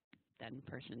then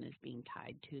person is being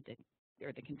tied to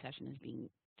the concession is being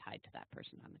tied to that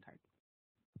person on the card.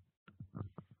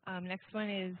 Next one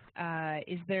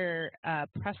is there a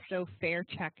Presto Fare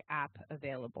Check app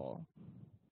available?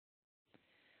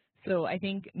 So I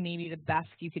think maybe the best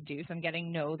you could do, so I'm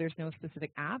getting no, there's no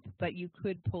specific app, but you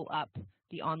could pull up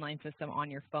the online system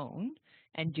on your phone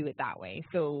and do it that way.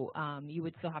 So you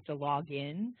would still have to log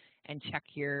in and check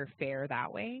your fare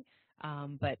that way,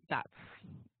 but that's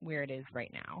where it is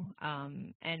right now.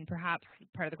 And perhaps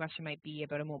part of the question might be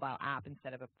about a mobile app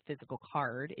instead of a physical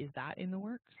card. Is that in the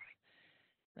works?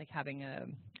 like having a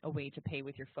way to pay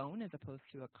with your phone as opposed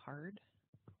to a card?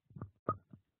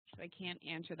 So I can't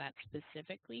answer that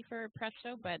specifically for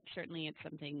Presto, but certainly it's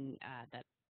something that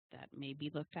may be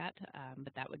looked at,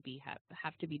 but that would be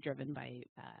have to be driven by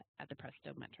at the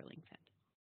Presto Metrolink Center.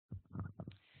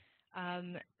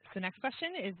 So next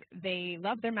question is, they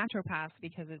love their Metropass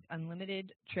because it's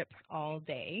unlimited trips all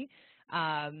day.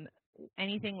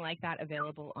 Anything like that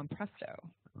available on Presto?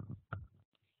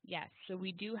 Yes, so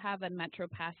we do have a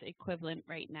Metropass equivalent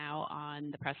right now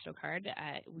on the Presto card.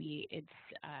 It's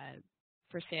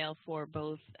for sale for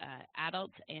both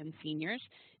adults and seniors.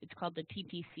 It's called the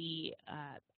TTC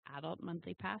Adult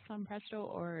Monthly Pass on Presto,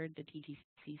 or the TTC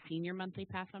Senior Monthly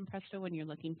Pass on Presto when you're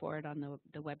looking for it on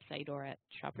the website or at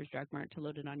Shoppers Drug Mart to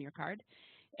load it on your card.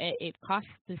 It costs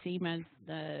the same as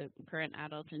the current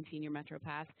adult and senior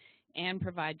Metropass and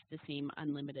provides the same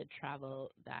unlimited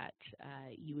travel that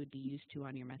you would be used to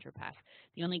on your Metropass.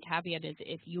 The only caveat is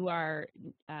if you are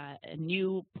a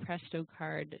new Presto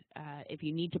card, if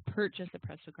you need to purchase a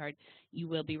Presto card, you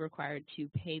will be required to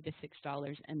pay the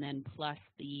 $6 and then plus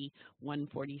the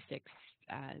 $146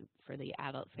 for the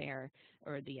adult fare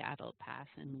or the adult pass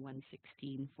and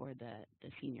 $116 for the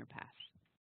senior pass.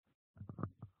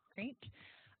 Great.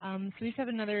 So we just have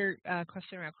another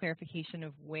question around clarification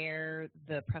of where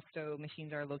the Presto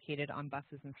machines are located on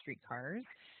buses and streetcars.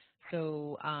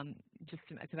 So just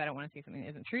because I don't want to say something that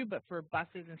isn't true, but for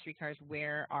buses and streetcars,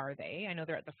 where are they? I know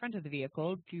they're at the front of the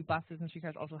vehicle. Do buses and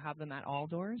streetcars also have them at all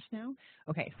doors now?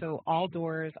 Okay, so all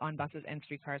doors on buses and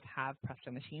streetcars have Presto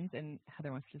machines, and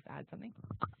Heather wants to just add something.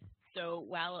 So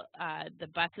while the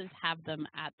buses have them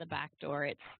at the back door,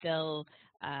 it's still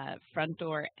front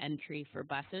door entry for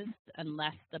buses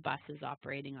unless the bus is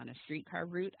operating on a streetcar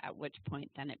route, at which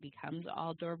point then it becomes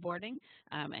all door boarding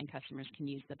and customers can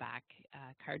use the back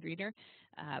card reader.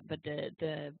 But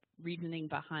the reasoning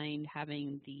behind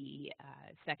having the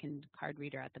second card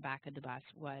reader at the back of the bus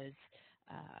was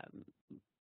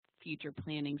future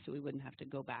planning, so we wouldn't have to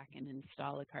go back and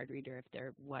install a card reader if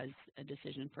there was a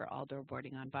decision for all door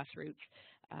boarding on bus routes,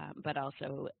 but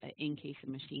also in case a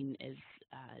machine is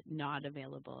not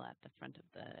available at the front of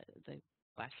the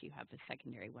bus, you have a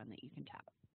secondary one that you can tap.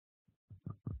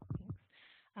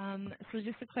 So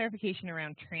just a clarification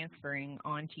around transferring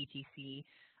on TTC.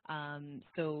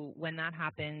 So when that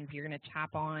happens, you're going to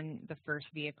tap on the first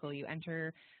vehicle you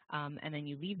enter, and then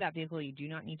you leave that vehicle. You do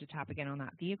not need to tap again on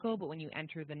that vehicle, but when you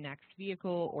enter the next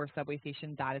vehicle or subway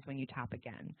station, that is when you tap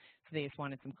again. So they just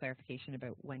wanted some clarification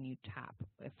about when you tap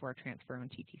for a transfer on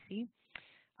TTC.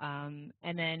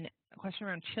 And then a question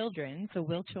around children. So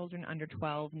will children under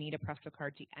 12 need a Presto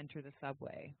card to enter the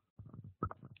subway?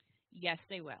 Yes,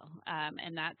 they will,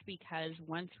 and that's because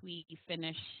once we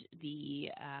finish the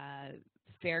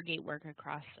fare gate work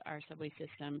across our subway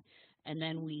system, and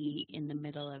then we, in the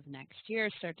middle of next year,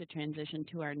 start to transition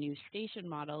to our new station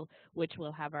model, which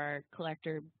will have our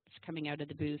collectors coming out of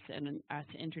the booth and us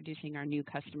introducing our new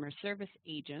customer service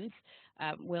agents.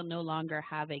 We'll no longer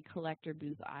have a collector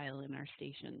booth aisle in our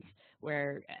stations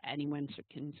where anyone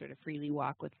can sort of freely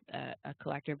walk with a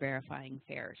collector verifying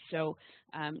fare. So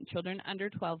children under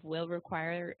 12 will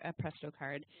require a Presto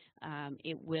card.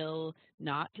 It will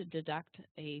not deduct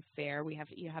a fare.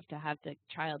 You have to have the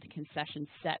child concession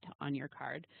set on your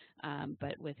card,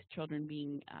 but with children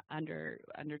being under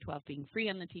 12 being free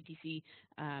on the TTC,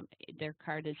 their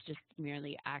card is just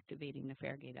merely activating the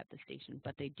fare gate at the station,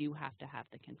 but they do have to have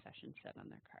the concession set on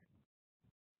their card.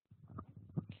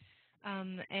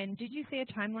 And did you say a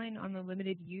timeline on the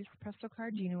limited use Presto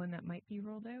card? Do you know when that might be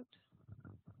rolled out?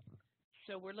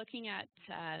 So we're looking at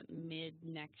mid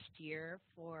next year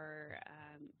for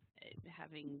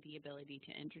having the ability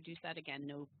to introduce that. Again,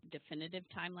 no definitive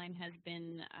timeline has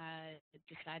been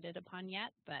decided upon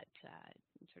yet, but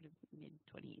sort of mid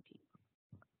 2018.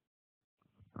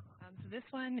 So this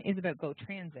one is about Go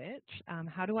Transit.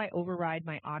 How do I override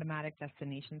my automatic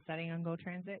destination setting on Go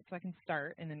Transit? So I can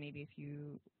start, and then maybe if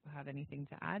you have anything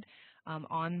to add.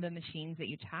 On the machines that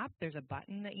you tap, there's a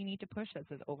button that you need to push that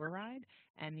says override,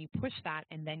 and you push that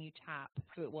and then you tap,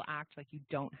 so it will act like you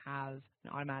don't have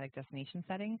an automatic destination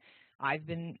setting. I've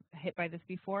been hit by this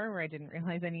before where I didn't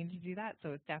realize I needed to do that,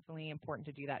 so it's definitely important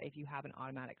to do that if you have an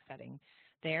automatic setting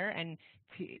there. And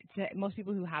to most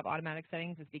people who have automatic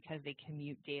settings is because they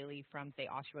commute daily from, say,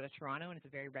 Oshawa to Toronto, and it's a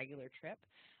very regular trip.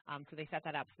 So they set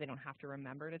that up so they don't have to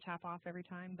remember to tap off every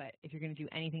time. But if you're going to do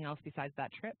anything else besides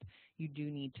that trip, you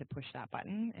do need to push that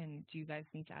button. And do you guys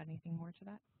need to add anything more to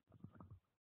that?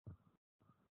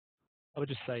 I would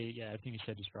just say, yeah, everything you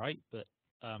said is right, but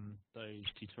those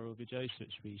tutorial videos,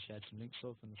 which we shared some links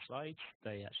of in the slides,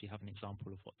 they actually have an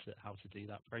example of how to do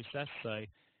that process. So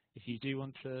if you do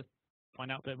want to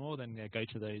find out a bit more, then go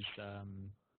to those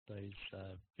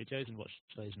videos and watch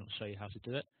those and show you how to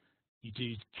do it. You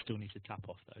do still need to tap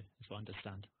off though, as I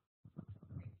understand.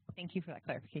 Thank you for that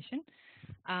clarification.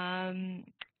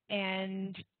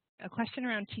 And a question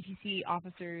around TTC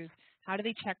officers, how do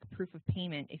they check proof of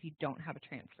payment if you don't have a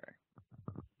transfer?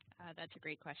 That's a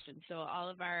great question. So all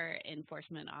of our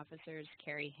enforcement officers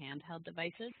carry handheld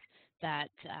devices that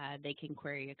they can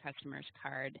query a customer's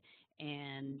card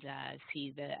and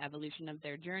see the evolution of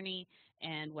their journey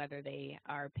and whether they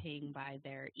are paying by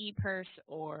their e-purse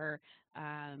or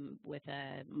with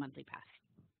a monthly pass.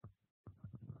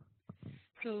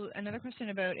 So another question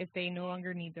about if they no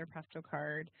longer need their Presto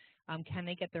card, can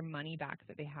they get their money back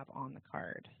that they have on the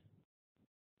card?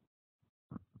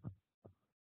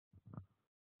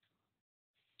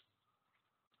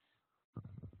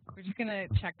 We're just going to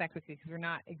check that quickly because we're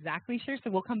not exactly sure, so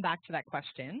we'll come back to that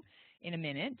question in a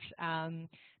minute.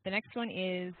 The next one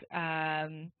is,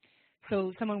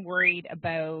 so someone worried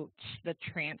about the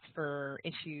transfer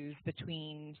issues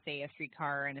between, say, a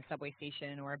streetcar and a subway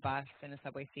station or a bus and a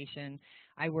subway station.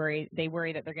 They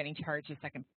worry that they're getting charged a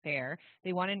second fare.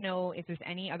 They want to know if there's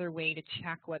any other way to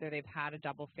check whether they've had a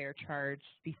double fare charge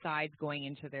besides going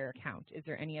into their account. Is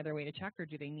there any other way to check, or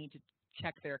do they need to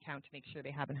check their account to make sure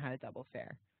they haven't had a double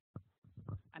fare?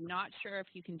 I'm not sure if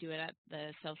you can do it at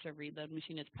the self-serve reload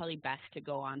machine. It's probably best to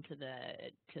go onto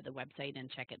the website and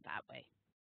check it that way.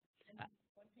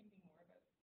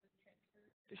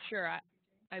 Sure,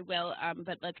 I will,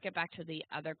 but let's get back to the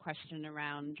other question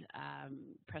around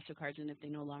Presto cards and if they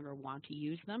no longer want to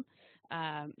use them.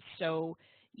 So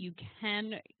you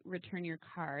can return your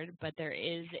card, but there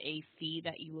is a fee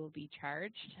that you will be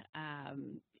charged,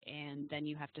 and then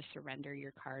you have to surrender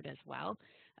your card as well.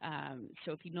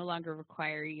 So if you no longer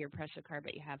require your Presto card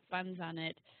but you have funds on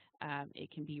it,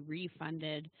 it can be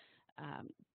refunded.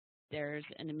 There's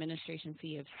an administration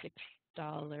fee of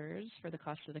 $6 for the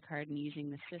cost of the card and using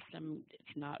the system.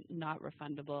 It's not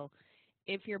refundable.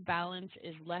 If your balance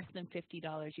is less than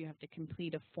 $50, you have to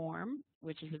complete a form,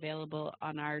 which is available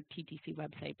on our TTC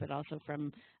website, but also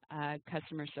from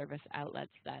customer service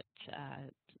outlets that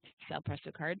sell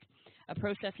Presto cards. A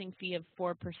processing fee of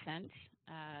 4%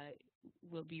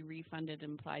 will be refunded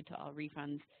and applied to all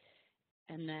refunds,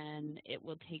 and then it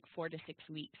will take 4 to 6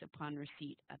 weeks upon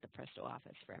receipt at the Presto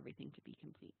office for everything to be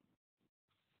complete.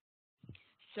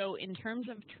 So in terms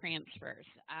of transfers,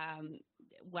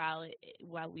 while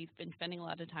we've been spending a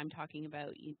lot of time talking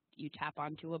about you tap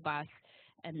onto a bus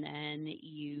and then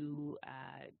you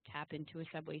tap into a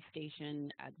subway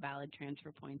station at valid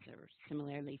transfer points, or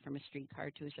similarly from a streetcar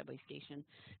to a subway station,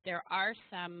 there are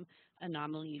some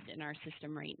anomalies in our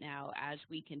system right now as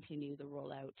we continue the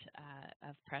rollout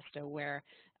of Presto, where,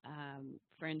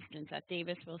 for instance, at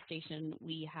Davisville Station,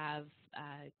 we have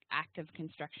active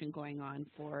construction going on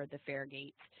for the fare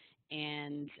gates.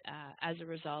 And as a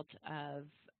result of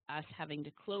us having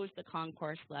to close the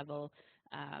concourse level,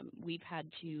 we've had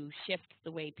to shift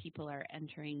the way people are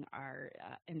entering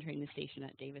the station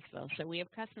at Davisville. So we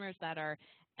have customers that are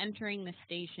entering the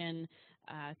station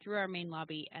through our main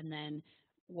lobby and then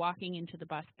walking into the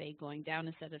bus bay, going down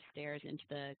a set of stairs into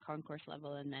the concourse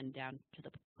level and then down to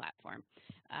the platform.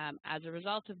 As a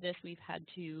result of this, we've had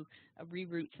to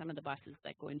reroute some of the buses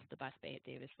that go into the bus bay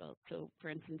at Davisville. So, for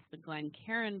instance, the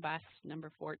Glencairn bus, number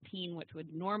 14, which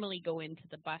would normally go into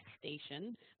the bus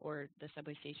station or the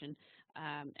subway station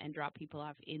and drop people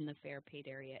off in the fare paid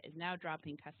area, is now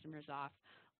dropping customers off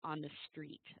on the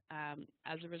street.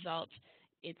 As a result,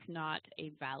 it's not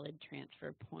a valid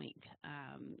transfer point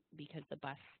because the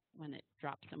bus, when it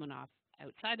drops someone off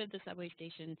outside of the subway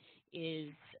station,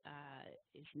 is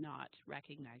not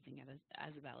recognizing it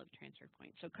as a valid transfer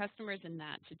point. So customers in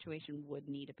that situation would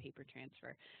need a paper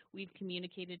transfer. We've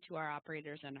communicated to our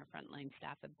operators and our frontline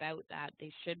staff about that.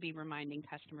 They should be reminding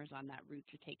customers on that route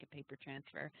to take a paper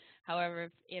transfer. However,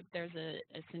 if there's a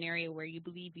scenario where you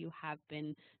believe you have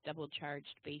been double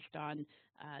charged based on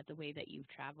the way that you've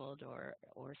traveled or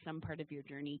some part of your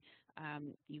journey,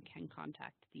 you can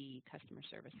contact the customer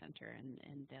service center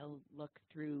and they'll look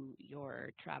through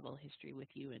your travel history with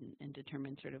you and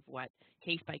determine sort of what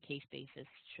case-by-case basis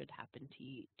should happen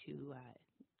to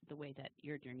the way that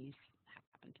your journeys have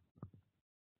happened.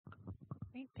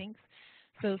 Great, thanks.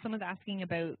 So someone's asking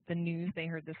about the news they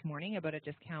heard this morning about a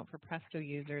discount for Presto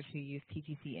users who use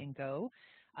TTC and Go.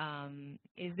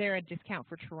 Is there a discount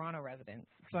for Toronto residents?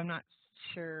 So I'm not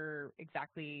sure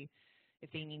exactly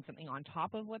if they mean something on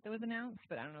top of what was announced,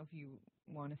 but I don't know if you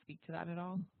want to speak to that at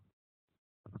all.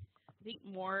 I think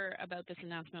more about this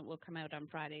announcement will come out on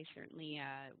Friday, certainly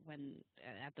when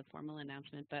at the formal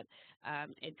announcement. But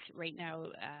it's right now,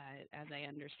 as I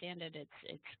understand it,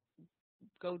 it's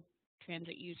Go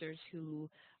Transit users who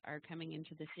are coming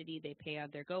into the city, they pay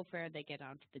out their Go fare, they get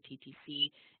onto the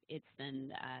TTC. It's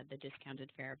then the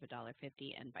discounted fare of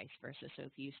 $1.50 and vice versa. So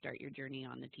if you start your journey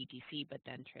on the TTC but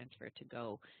then transfer to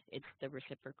Go, it's the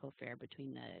reciprocal fare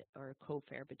between or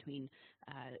co-fare between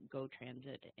Go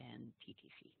Transit and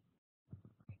TTC.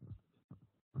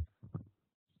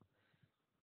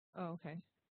 Oh, okay.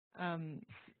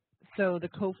 So the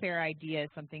co-fare idea is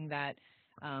something that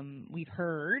we've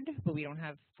heard, but we don't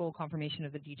have full confirmation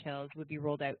of the details, would be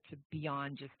rolled out to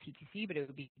beyond just TTC, but it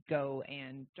would be Go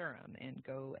and Durham and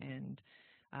Go and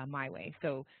MiWay.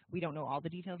 So we don't know all the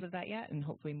details of that yet, and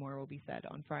hopefully more will be said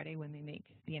on Friday when they make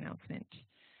the announcement.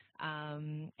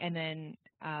 And then,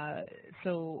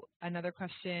 so another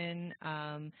question,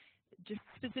 just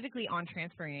specifically on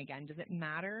transferring again, does it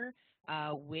matter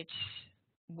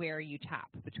where you tap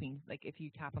between, like if you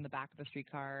tap on the back of a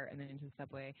streetcar and then into the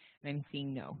subway? And I'm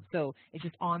seeing no. So it's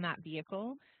just on that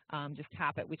vehicle, just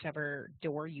tap at whichever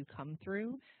door you come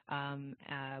through.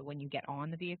 When you get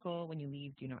on the vehicle, when you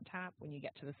leave, do not tap. When you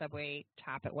get to the subway,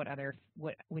 tap at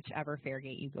whichever fare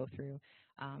gate you go through,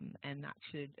 and that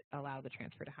should allow the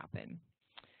transfer to happen.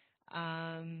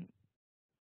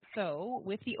 So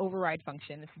with the override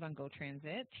function, this is on Go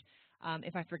Transit.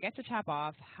 If I forget to tap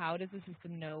off, how does the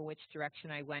system know which direction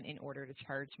I went in order to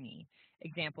charge me?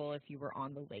 Example, if you were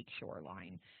on the Lakeshore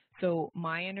line. So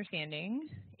my understanding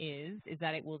is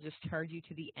that it will just charge you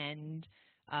to the end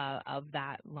of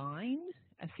that line,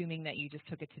 assuming that you just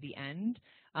took it to the end.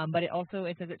 But it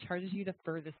says it charges you the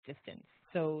furthest distance.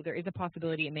 So there is a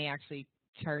possibility it may actually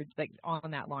charge like on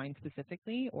that line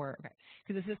specifically, or okay,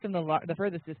 because the system, the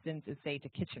furthest distance is say to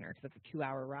Kitchener, because it's a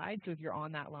 2-hour ride. So if you're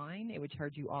on that line, it would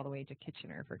charge you all the way to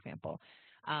Kitchener, for example.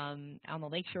 On the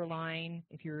Lakeshore line,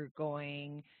 if you're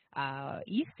going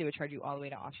east, it would charge you all the way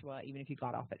to Oshawa, even if you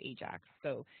got off at Ajax.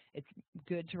 So it's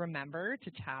good to remember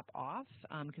to tap off,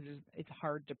 because it's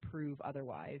hard to prove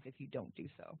otherwise if you don't do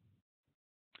so.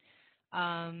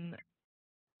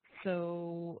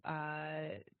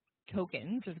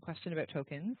 Tokens, there's a question about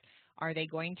tokens. Are they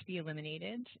going to be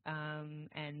eliminated?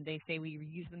 And they say we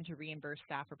use them to reimburse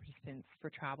staff or participants for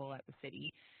travel at the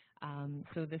city.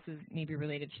 So this is maybe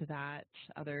related to that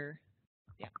other,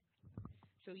 yeah.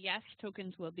 So yes,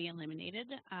 tokens will be eliminated,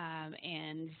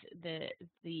 and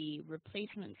the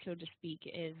replacement, so to speak,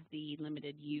 is the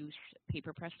limited use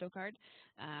paper Presto card.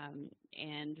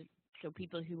 And so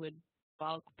people who would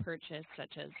bulk purchase,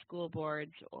 such as school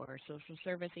boards or social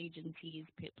service agencies,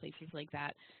 places like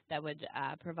that, that would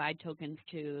provide tokens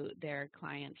to their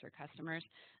clients or customers,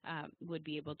 would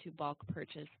be able to bulk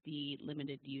purchase the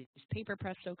limited use paper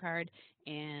Presto card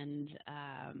and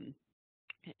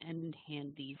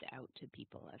hand these out to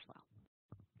people as well.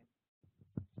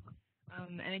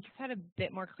 And I just had a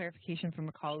bit more clarification from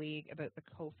a colleague about the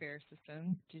co-fare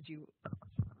system. Did you?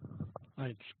 Hi,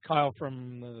 it's Kyle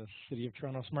from the City of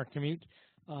Toronto Smart Commute.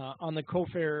 On the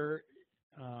co-fare,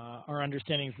 our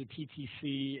understanding is the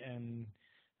TTC and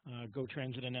Go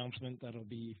Transit announcement that'll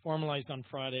be formalized on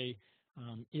Friday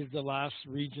is the last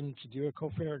region to do a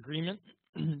co-fare agreement.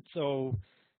 So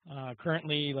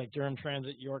currently, like Durham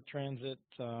Transit, York Transit,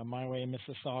 MiWay,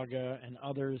 Mississauga, and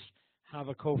others have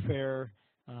a co-fare,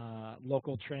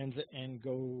 local transit and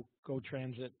Go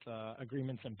Transit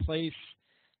agreements in place.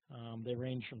 They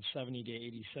range from 70 to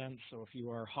 80 cents. So if you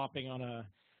are hopping on a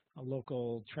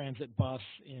local transit bus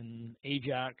in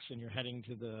Ajax and you're heading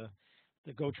to the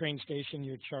GO train station,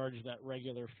 you're charged that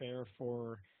regular fare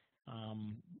for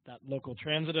that local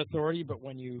transit authority. But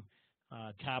when you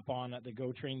tap on at the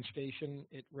GO train station,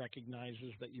 it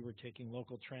recognizes that you were taking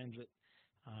local transit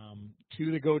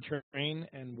to the GO train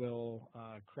and will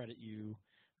credit you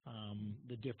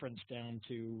the difference down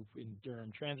to, in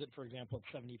Durham Transit, for example,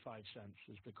 it's 75 cents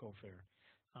is the co-fare.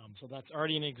 So that's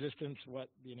already in existence. What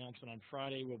the announcement on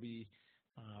Friday will be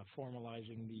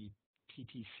formalizing the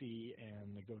TTC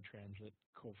and the GO Transit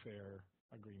co-fare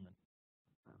agreement.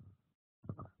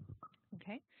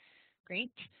 Okay,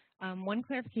 great. One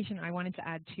clarification I wanted to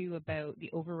add too about the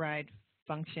override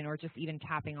function, or just even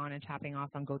tapping on and tapping off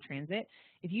on GO Transit.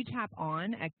 If you tap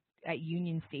on at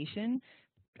Union Station,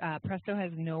 Presto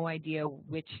has no idea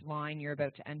which line you're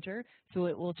about to enter, so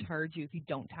it will charge you, if you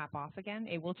don't tap off again,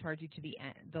 it will charge you to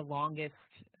the longest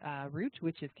route,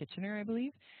 which is Kitchener, I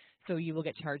believe. So you will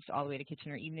get charged all the way to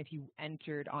Kitchener, even if you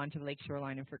entered onto the Lakeshore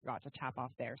line and forgot to tap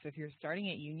off there. So if you're starting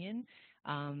at Union,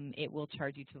 it will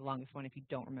charge you to the longest one if you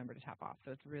don't remember to tap off.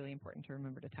 So it's really important to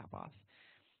remember to tap off.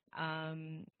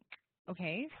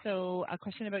 Okay, so a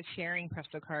question about sharing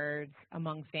Presto cards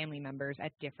among family members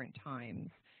at different times.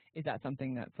 Is that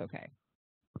something that's okay?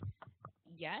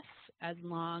 Yes, as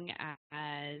long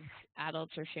as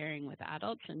adults are sharing with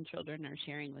adults and children are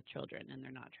sharing with children, and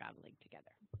they're not traveling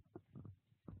together.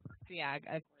 So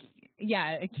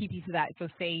yeah, a key piece of that. So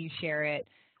say you share it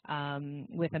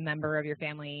with a member of your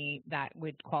family that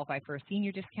would qualify for a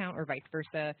senior discount, or vice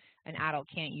versa. An adult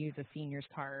can't use a senior's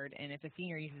card, and if a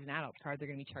senior uses an adult's card, they're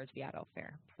going to be charged the adult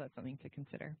fare. So that's something to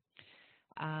consider.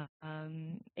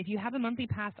 If you have a monthly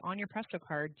pass on your Presto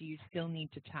card, do you still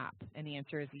need to tap? And the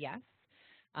answer is yes,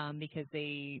 because do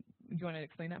you want to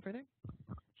explain that further?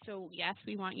 So yes,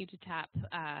 we want you to tap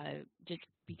just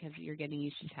because you're getting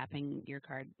used to tapping your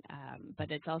card, but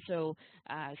it's also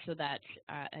so that,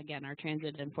 again, our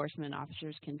transit enforcement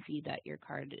officers can see that your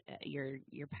card, your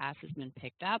pass has been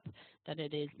picked up, that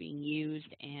it is being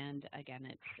used, and again,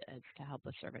 it's to help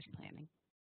with service planning.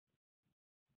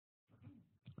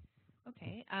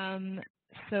 Okay,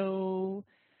 so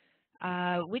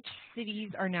which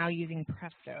cities are now using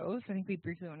Presto? So I think we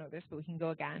briefly went over this, but we can go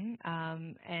again.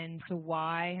 And so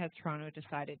why has Toronto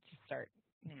decided to start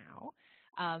now?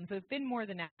 So it's been more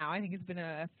than now. I think it's been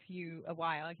a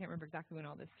while. I can't remember exactly when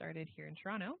all this started here in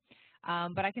Toronto.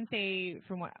 But I can say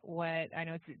from what I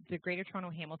know, it's the Greater Toronto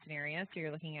Hamilton area. So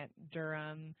you're looking at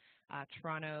Durham,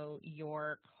 Toronto,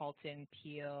 York, Halton,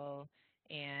 Peel,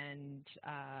 and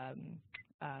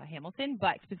Hamilton.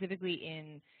 But specifically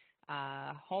in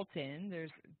Halton,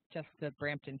 there's just the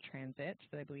Brampton Transit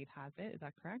that I believe has it. Is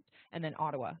that correct? And then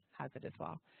Ottawa has it as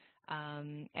well.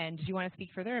 And did you want to speak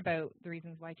further about the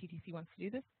reasons why TTC wants to do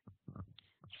this?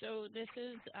 So this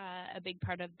is a big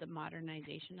part of the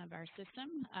modernization of our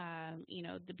system. You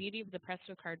know, the beauty of the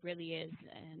Presto card really is,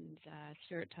 and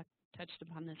Stuart touched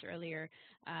upon this earlier,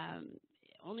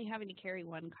 only having to carry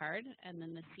one card, and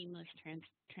then the seamless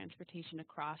transportation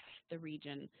across the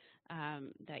region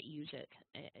that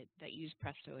use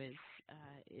Presto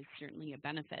is certainly a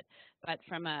benefit. But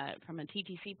from a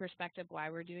TTC perspective, why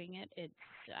we're doing it, it's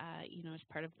you know, as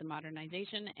part of the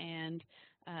modernization and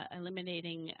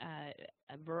eliminating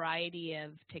a variety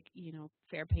of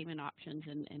fare payment options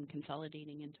and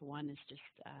consolidating into one is just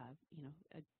you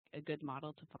know, a good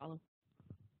model to follow.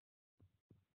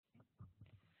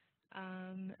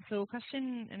 So a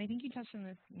question, and I think you touched on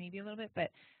this maybe a little bit, but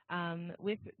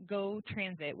with Go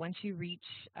Transit, once you reach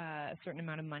a certain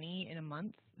amount of money in a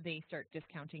month, they start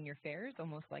discounting your fares,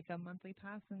 almost like a monthly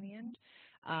pass in the end.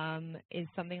 Is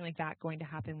something like that going to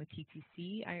happen with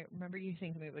TTC? I remember you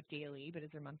saying something about daily, but is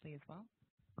there monthly as well?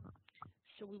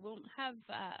 So we won't have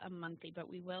a monthly, but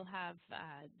we will have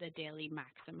the daily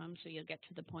maximum. So you'll get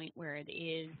to the point where it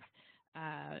is,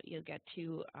 you'll get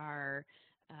to our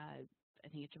I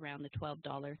think it's around the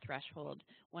 $12 threshold.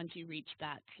 Once you reach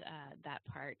that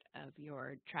part of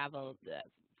your travel,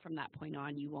 from that point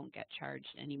on, you won't get charged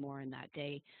anymore in that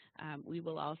day. We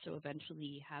will also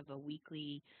eventually have a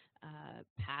weekly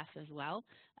pass as well.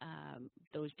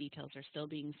 Those details are still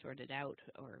being sorted out,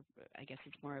 or I guess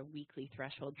it's more a weekly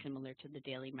threshold similar to the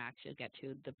daily max. You'll get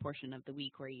to the portion of the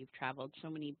week where you've traveled so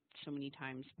many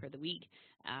times per the week.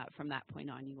 From that point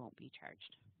on, you won't be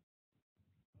charged.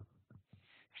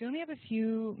 We only have a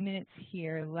few minutes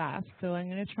here left, so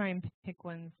I'm going to try and pick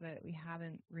ones that we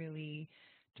haven't really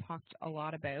talked a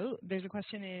lot about. There's a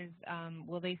question is,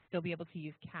 will they still be able to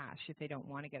use cash if they don't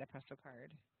want to get a Presto card?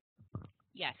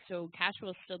 Yes, so cash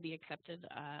will still be accepted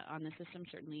on the system,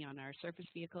 certainly on our surface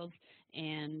vehicles.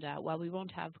 And while we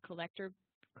won't have collectors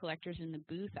in the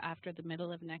booth after the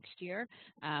middle of next year,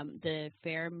 the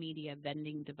fare media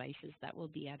vending devices that will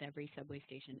be at every subway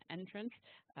station entrance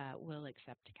will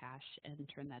accept cash and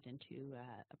turn that into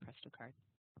a Presto card,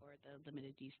 or the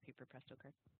limited use paper Presto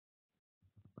card.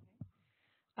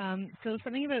 So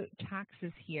something about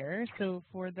taxes here. So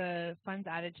for the funds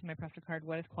added to my Presto card,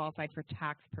 what is qualified for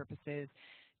tax purposes?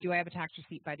 Do I have a tax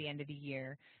receipt by the end of the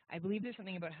year? I believe there's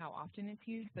something about how often it's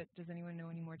used, but does anyone know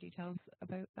any more details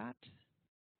about that?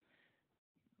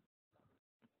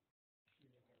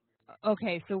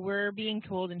 Okay, so we're being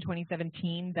told in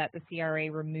 2017 that the CRA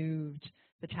removed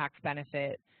the tax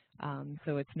benefit,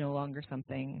 so it's no longer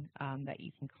something that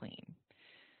you can claim.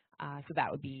 So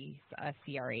that would be a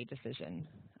CRA decision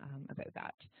about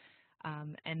that.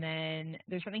 And then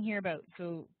there's something here about,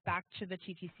 so back to the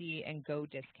TTC and Go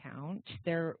discount.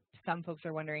 Some folks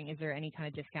are wondering, is there any kind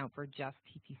of discount for just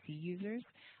TTC users?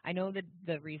 I know that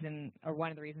the reason, or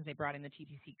one of the reasons they brought in the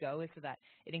TTC Go is so that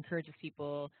it encourages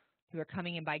people who are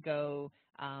coming in by Go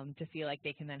to feel like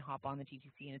they can then hop on the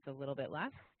TTC and it's a little bit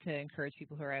less, to encourage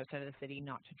people who are outside of the city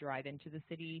not to drive into the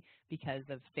city because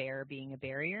of fare being a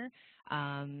barrier.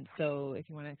 So if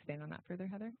you want to expand on that further,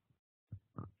 Heather?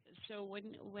 So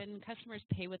when customers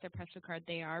pay with their Presto card,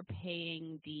 they are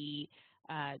paying the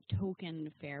token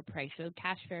fare price. So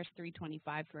cash fare is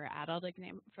 $3.25 for adult as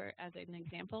an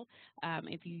example.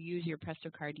 If you use your Presto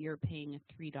card, you're paying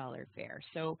a $3 fare.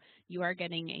 So you are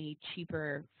getting a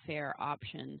cheaper fare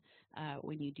option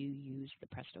when you do use the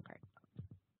Presto card.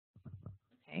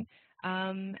 Okay,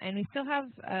 and we still have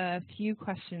a few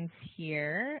questions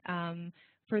here.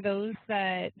 For those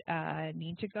that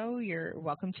need to go, you're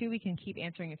welcome to. We can keep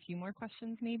answering a few more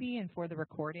questions maybe, and for the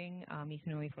recording, you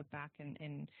can always look back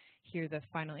and hear the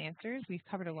final answers. We've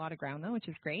covered a lot of ground though, which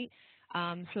is great.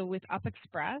 So with Up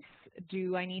Express,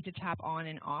 do I need to tap on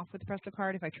and off with the Presto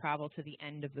card if I travel to the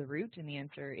end of the route? And the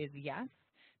answer is yes.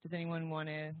 Does anyone want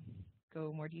to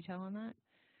go more detail on that?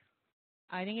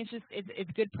 I think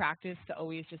it's good practice to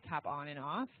always just tap on and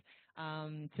off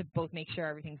to both make sure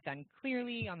everything's done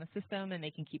clearly on the system and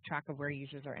they can keep track of where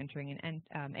users are entering and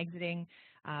exiting,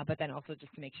 but then also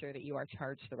just to make sure that you are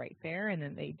charged the right fare and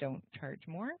then they don't charge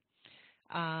more.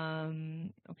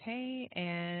 Okay,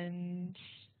 and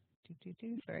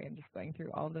sorry, I'm just going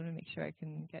through all of them to make sure I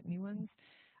can get new ones.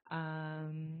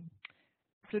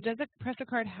 So does a Presto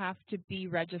card have to be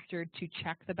registered to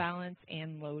check the balance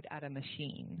and load at a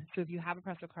machine? So if you have a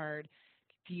Presto card,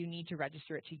 do you need to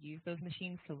register it to use those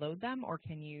machines to load them, or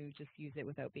can you just use it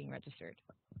without being registered?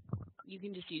 You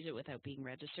can just use it without being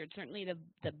registered. Certainly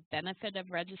the benefit of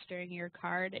registering your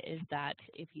card is that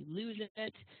if you lose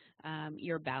it,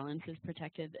 your balance is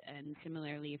protected. And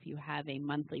similarly, if you have a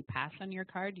monthly pass on your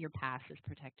card, your pass is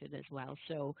protected as well.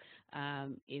 So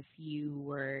if you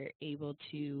were able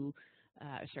to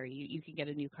you can get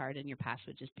a new card and your pass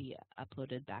would just be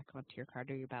uploaded back onto your card,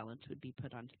 or your balance would be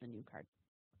put onto the new card.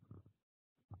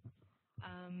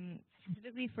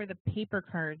 Specifically for the paper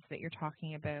cards that you're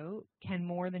talking about, can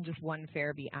more than just one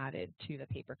fare be added to the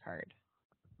paper card?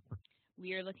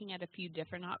 We are looking at a few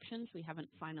different options. We haven't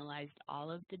finalized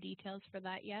all of the details for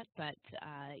that yet, but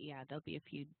yeah, there'll be a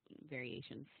few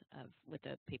variations with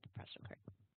the paper Presto card.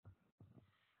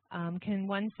 Can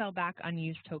one sell back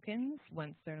unused tokens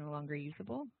once they're no longer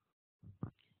usable?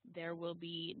 There will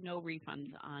be no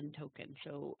refunds on tokens.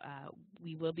 So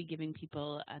we will be giving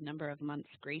people a number of months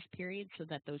grace period so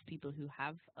that those people who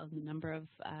have a number of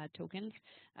tokens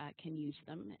can use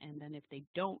them. And then if they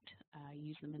don't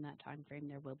use them in that time frame,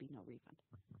 there will be no refund.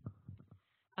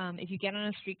 If you get on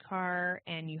a streetcar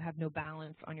and you have no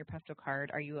balance on your Presto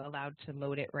card, are you allowed to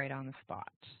load it right on the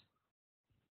spot?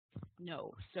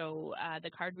 No. So the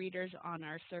card readers on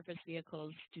our surface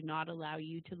vehicles do not allow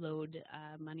you to load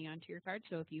money onto your card.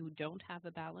 So if you don't have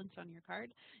a balance on your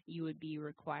card, you would be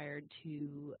required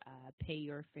to pay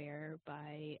your fare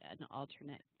by an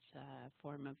alternate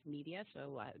form of media,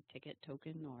 so ticket,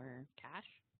 token, or cash.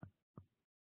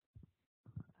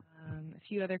 A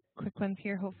few other quick ones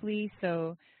here, hopefully.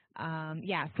 So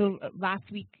yeah, so last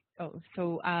week, wait,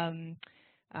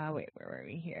 where were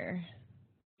we here?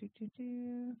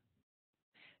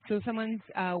 So someone's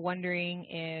wondering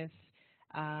if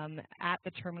at the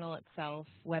terminal itself,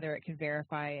 whether it can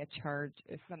verify a charge,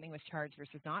 if something was charged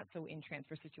versus not. So in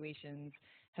transfer situations,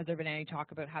 has there been any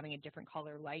talk about having a different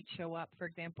color light show up, for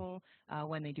example,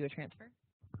 when they do a transfer?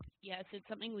 Yes, it's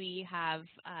something we have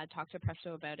talked to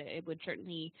Presto about. It would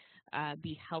certainly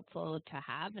be helpful to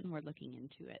have, and we're looking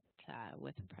into it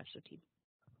with the Presto team.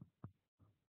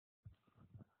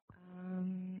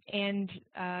 And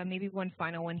maybe one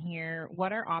final one here.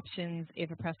 What are options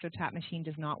if a Presto tap machine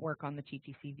does not work on the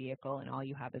TTC vehicle and all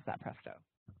you have is that Presto?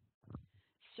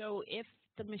 So if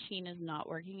the machine is not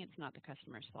working, it's not the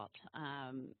customer's fault.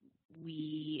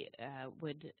 We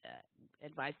would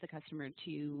advise the customer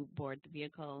to board the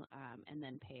vehicle and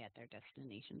then pay at their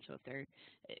destination. So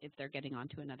if they're getting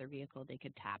onto another vehicle, they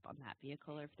could tap on that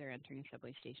vehicle, or if they're entering a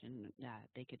subway station,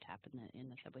 they could tap in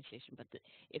the subway station. But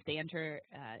if they enter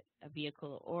a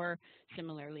vehicle, or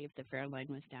similarly, if the fare line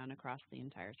was down across the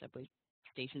entire subway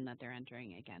station that they're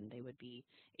entering, again, they would be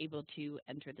able to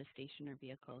enter the station or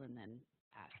vehicle and then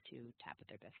ask to tap at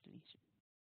their destination.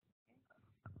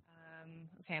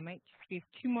 Okay, I might squeeze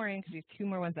two more in because we have two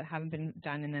more ones that haven't been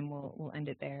done, and then we'll end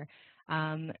it there.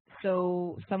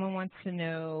 So someone wants to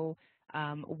know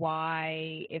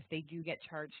why, if they do get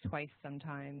charged twice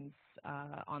sometimes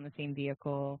on the same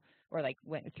vehicle, or like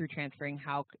through transferring,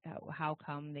 how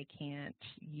come they can't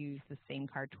use the same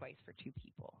card twice for two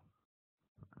people?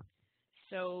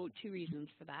 So two reasons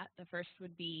for that. The first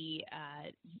would be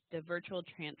the virtual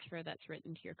transfer that's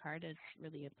written to your card is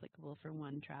really applicable for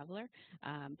one traveler,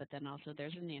 but then also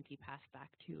there's an anti-pass back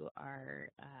to our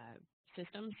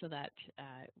system, so that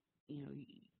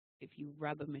if you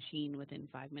rub a machine within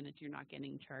 5 minutes, you're not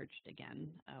getting charged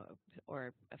again,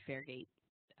 or a fare gate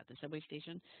at the subway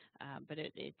station, but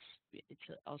it's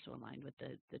also aligned with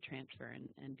the transfer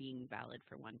and being valid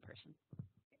for one person.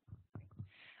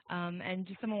 And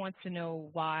just someone wants to know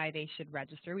why they should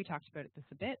register. We talked about this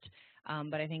a bit,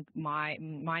 but I think my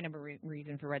number one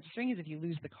reason for registering is if you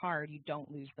lose the card, you don't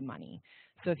lose the money.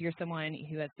 So if you're someone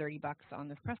who has $30 on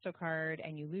this Presto card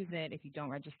and you lose it, if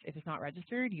it's not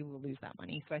registered, you will lose that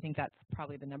money. So I think that's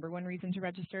probably the number one reason to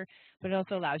register. But it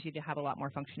also allows you to have a lot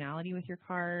more functionality with your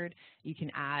card. You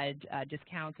can add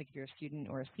discounts, like if you're a student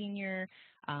or a senior.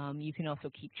 You can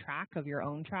also keep track of your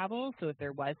own travel. So if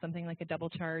there was something like a double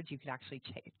charge, you could actually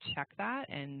check that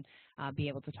and be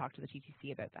able to talk to the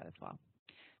TTC about that as well.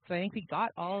 So I think we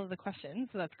got all of the questions,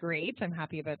 so that's great. I'm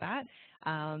happy about that.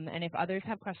 And if others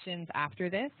have questions after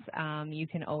this, you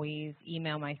can always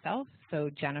email myself.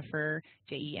 So Jennifer,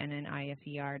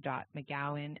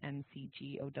 JENNIFER.McGowan,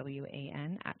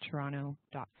 MCGOWAN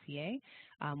 @toronto.ca.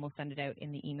 We'll send it out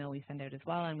in the email we send out as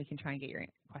well, and we can try and get your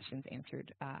questions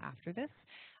answered after this.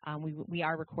 We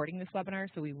are recording this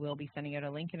webinar, so we will be sending out a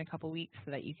link in a couple weeks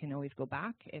so that you can always go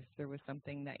back if there was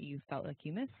something that you felt like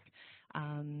you missed.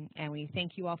 And we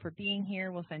thank you all for being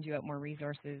here. We'll send you out more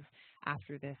resources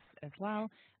after this as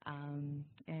well. And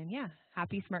yeah,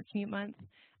 happy Smart Commute Month.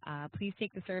 Please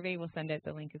take the survey. We'll send out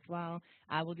the link as well.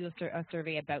 We'll do a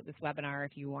survey about this webinar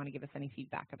if you want to give us any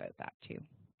feedback about that too.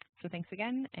 So thanks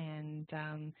again, and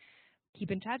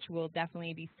keep in touch. We'll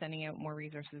definitely be sending out more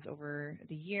resources over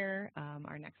the year.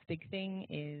 Our next big thing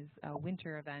is a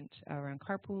winter event around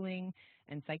carpooling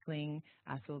and cycling,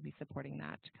 so we'll be supporting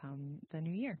that come the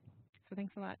new year. So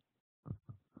thanks a lot.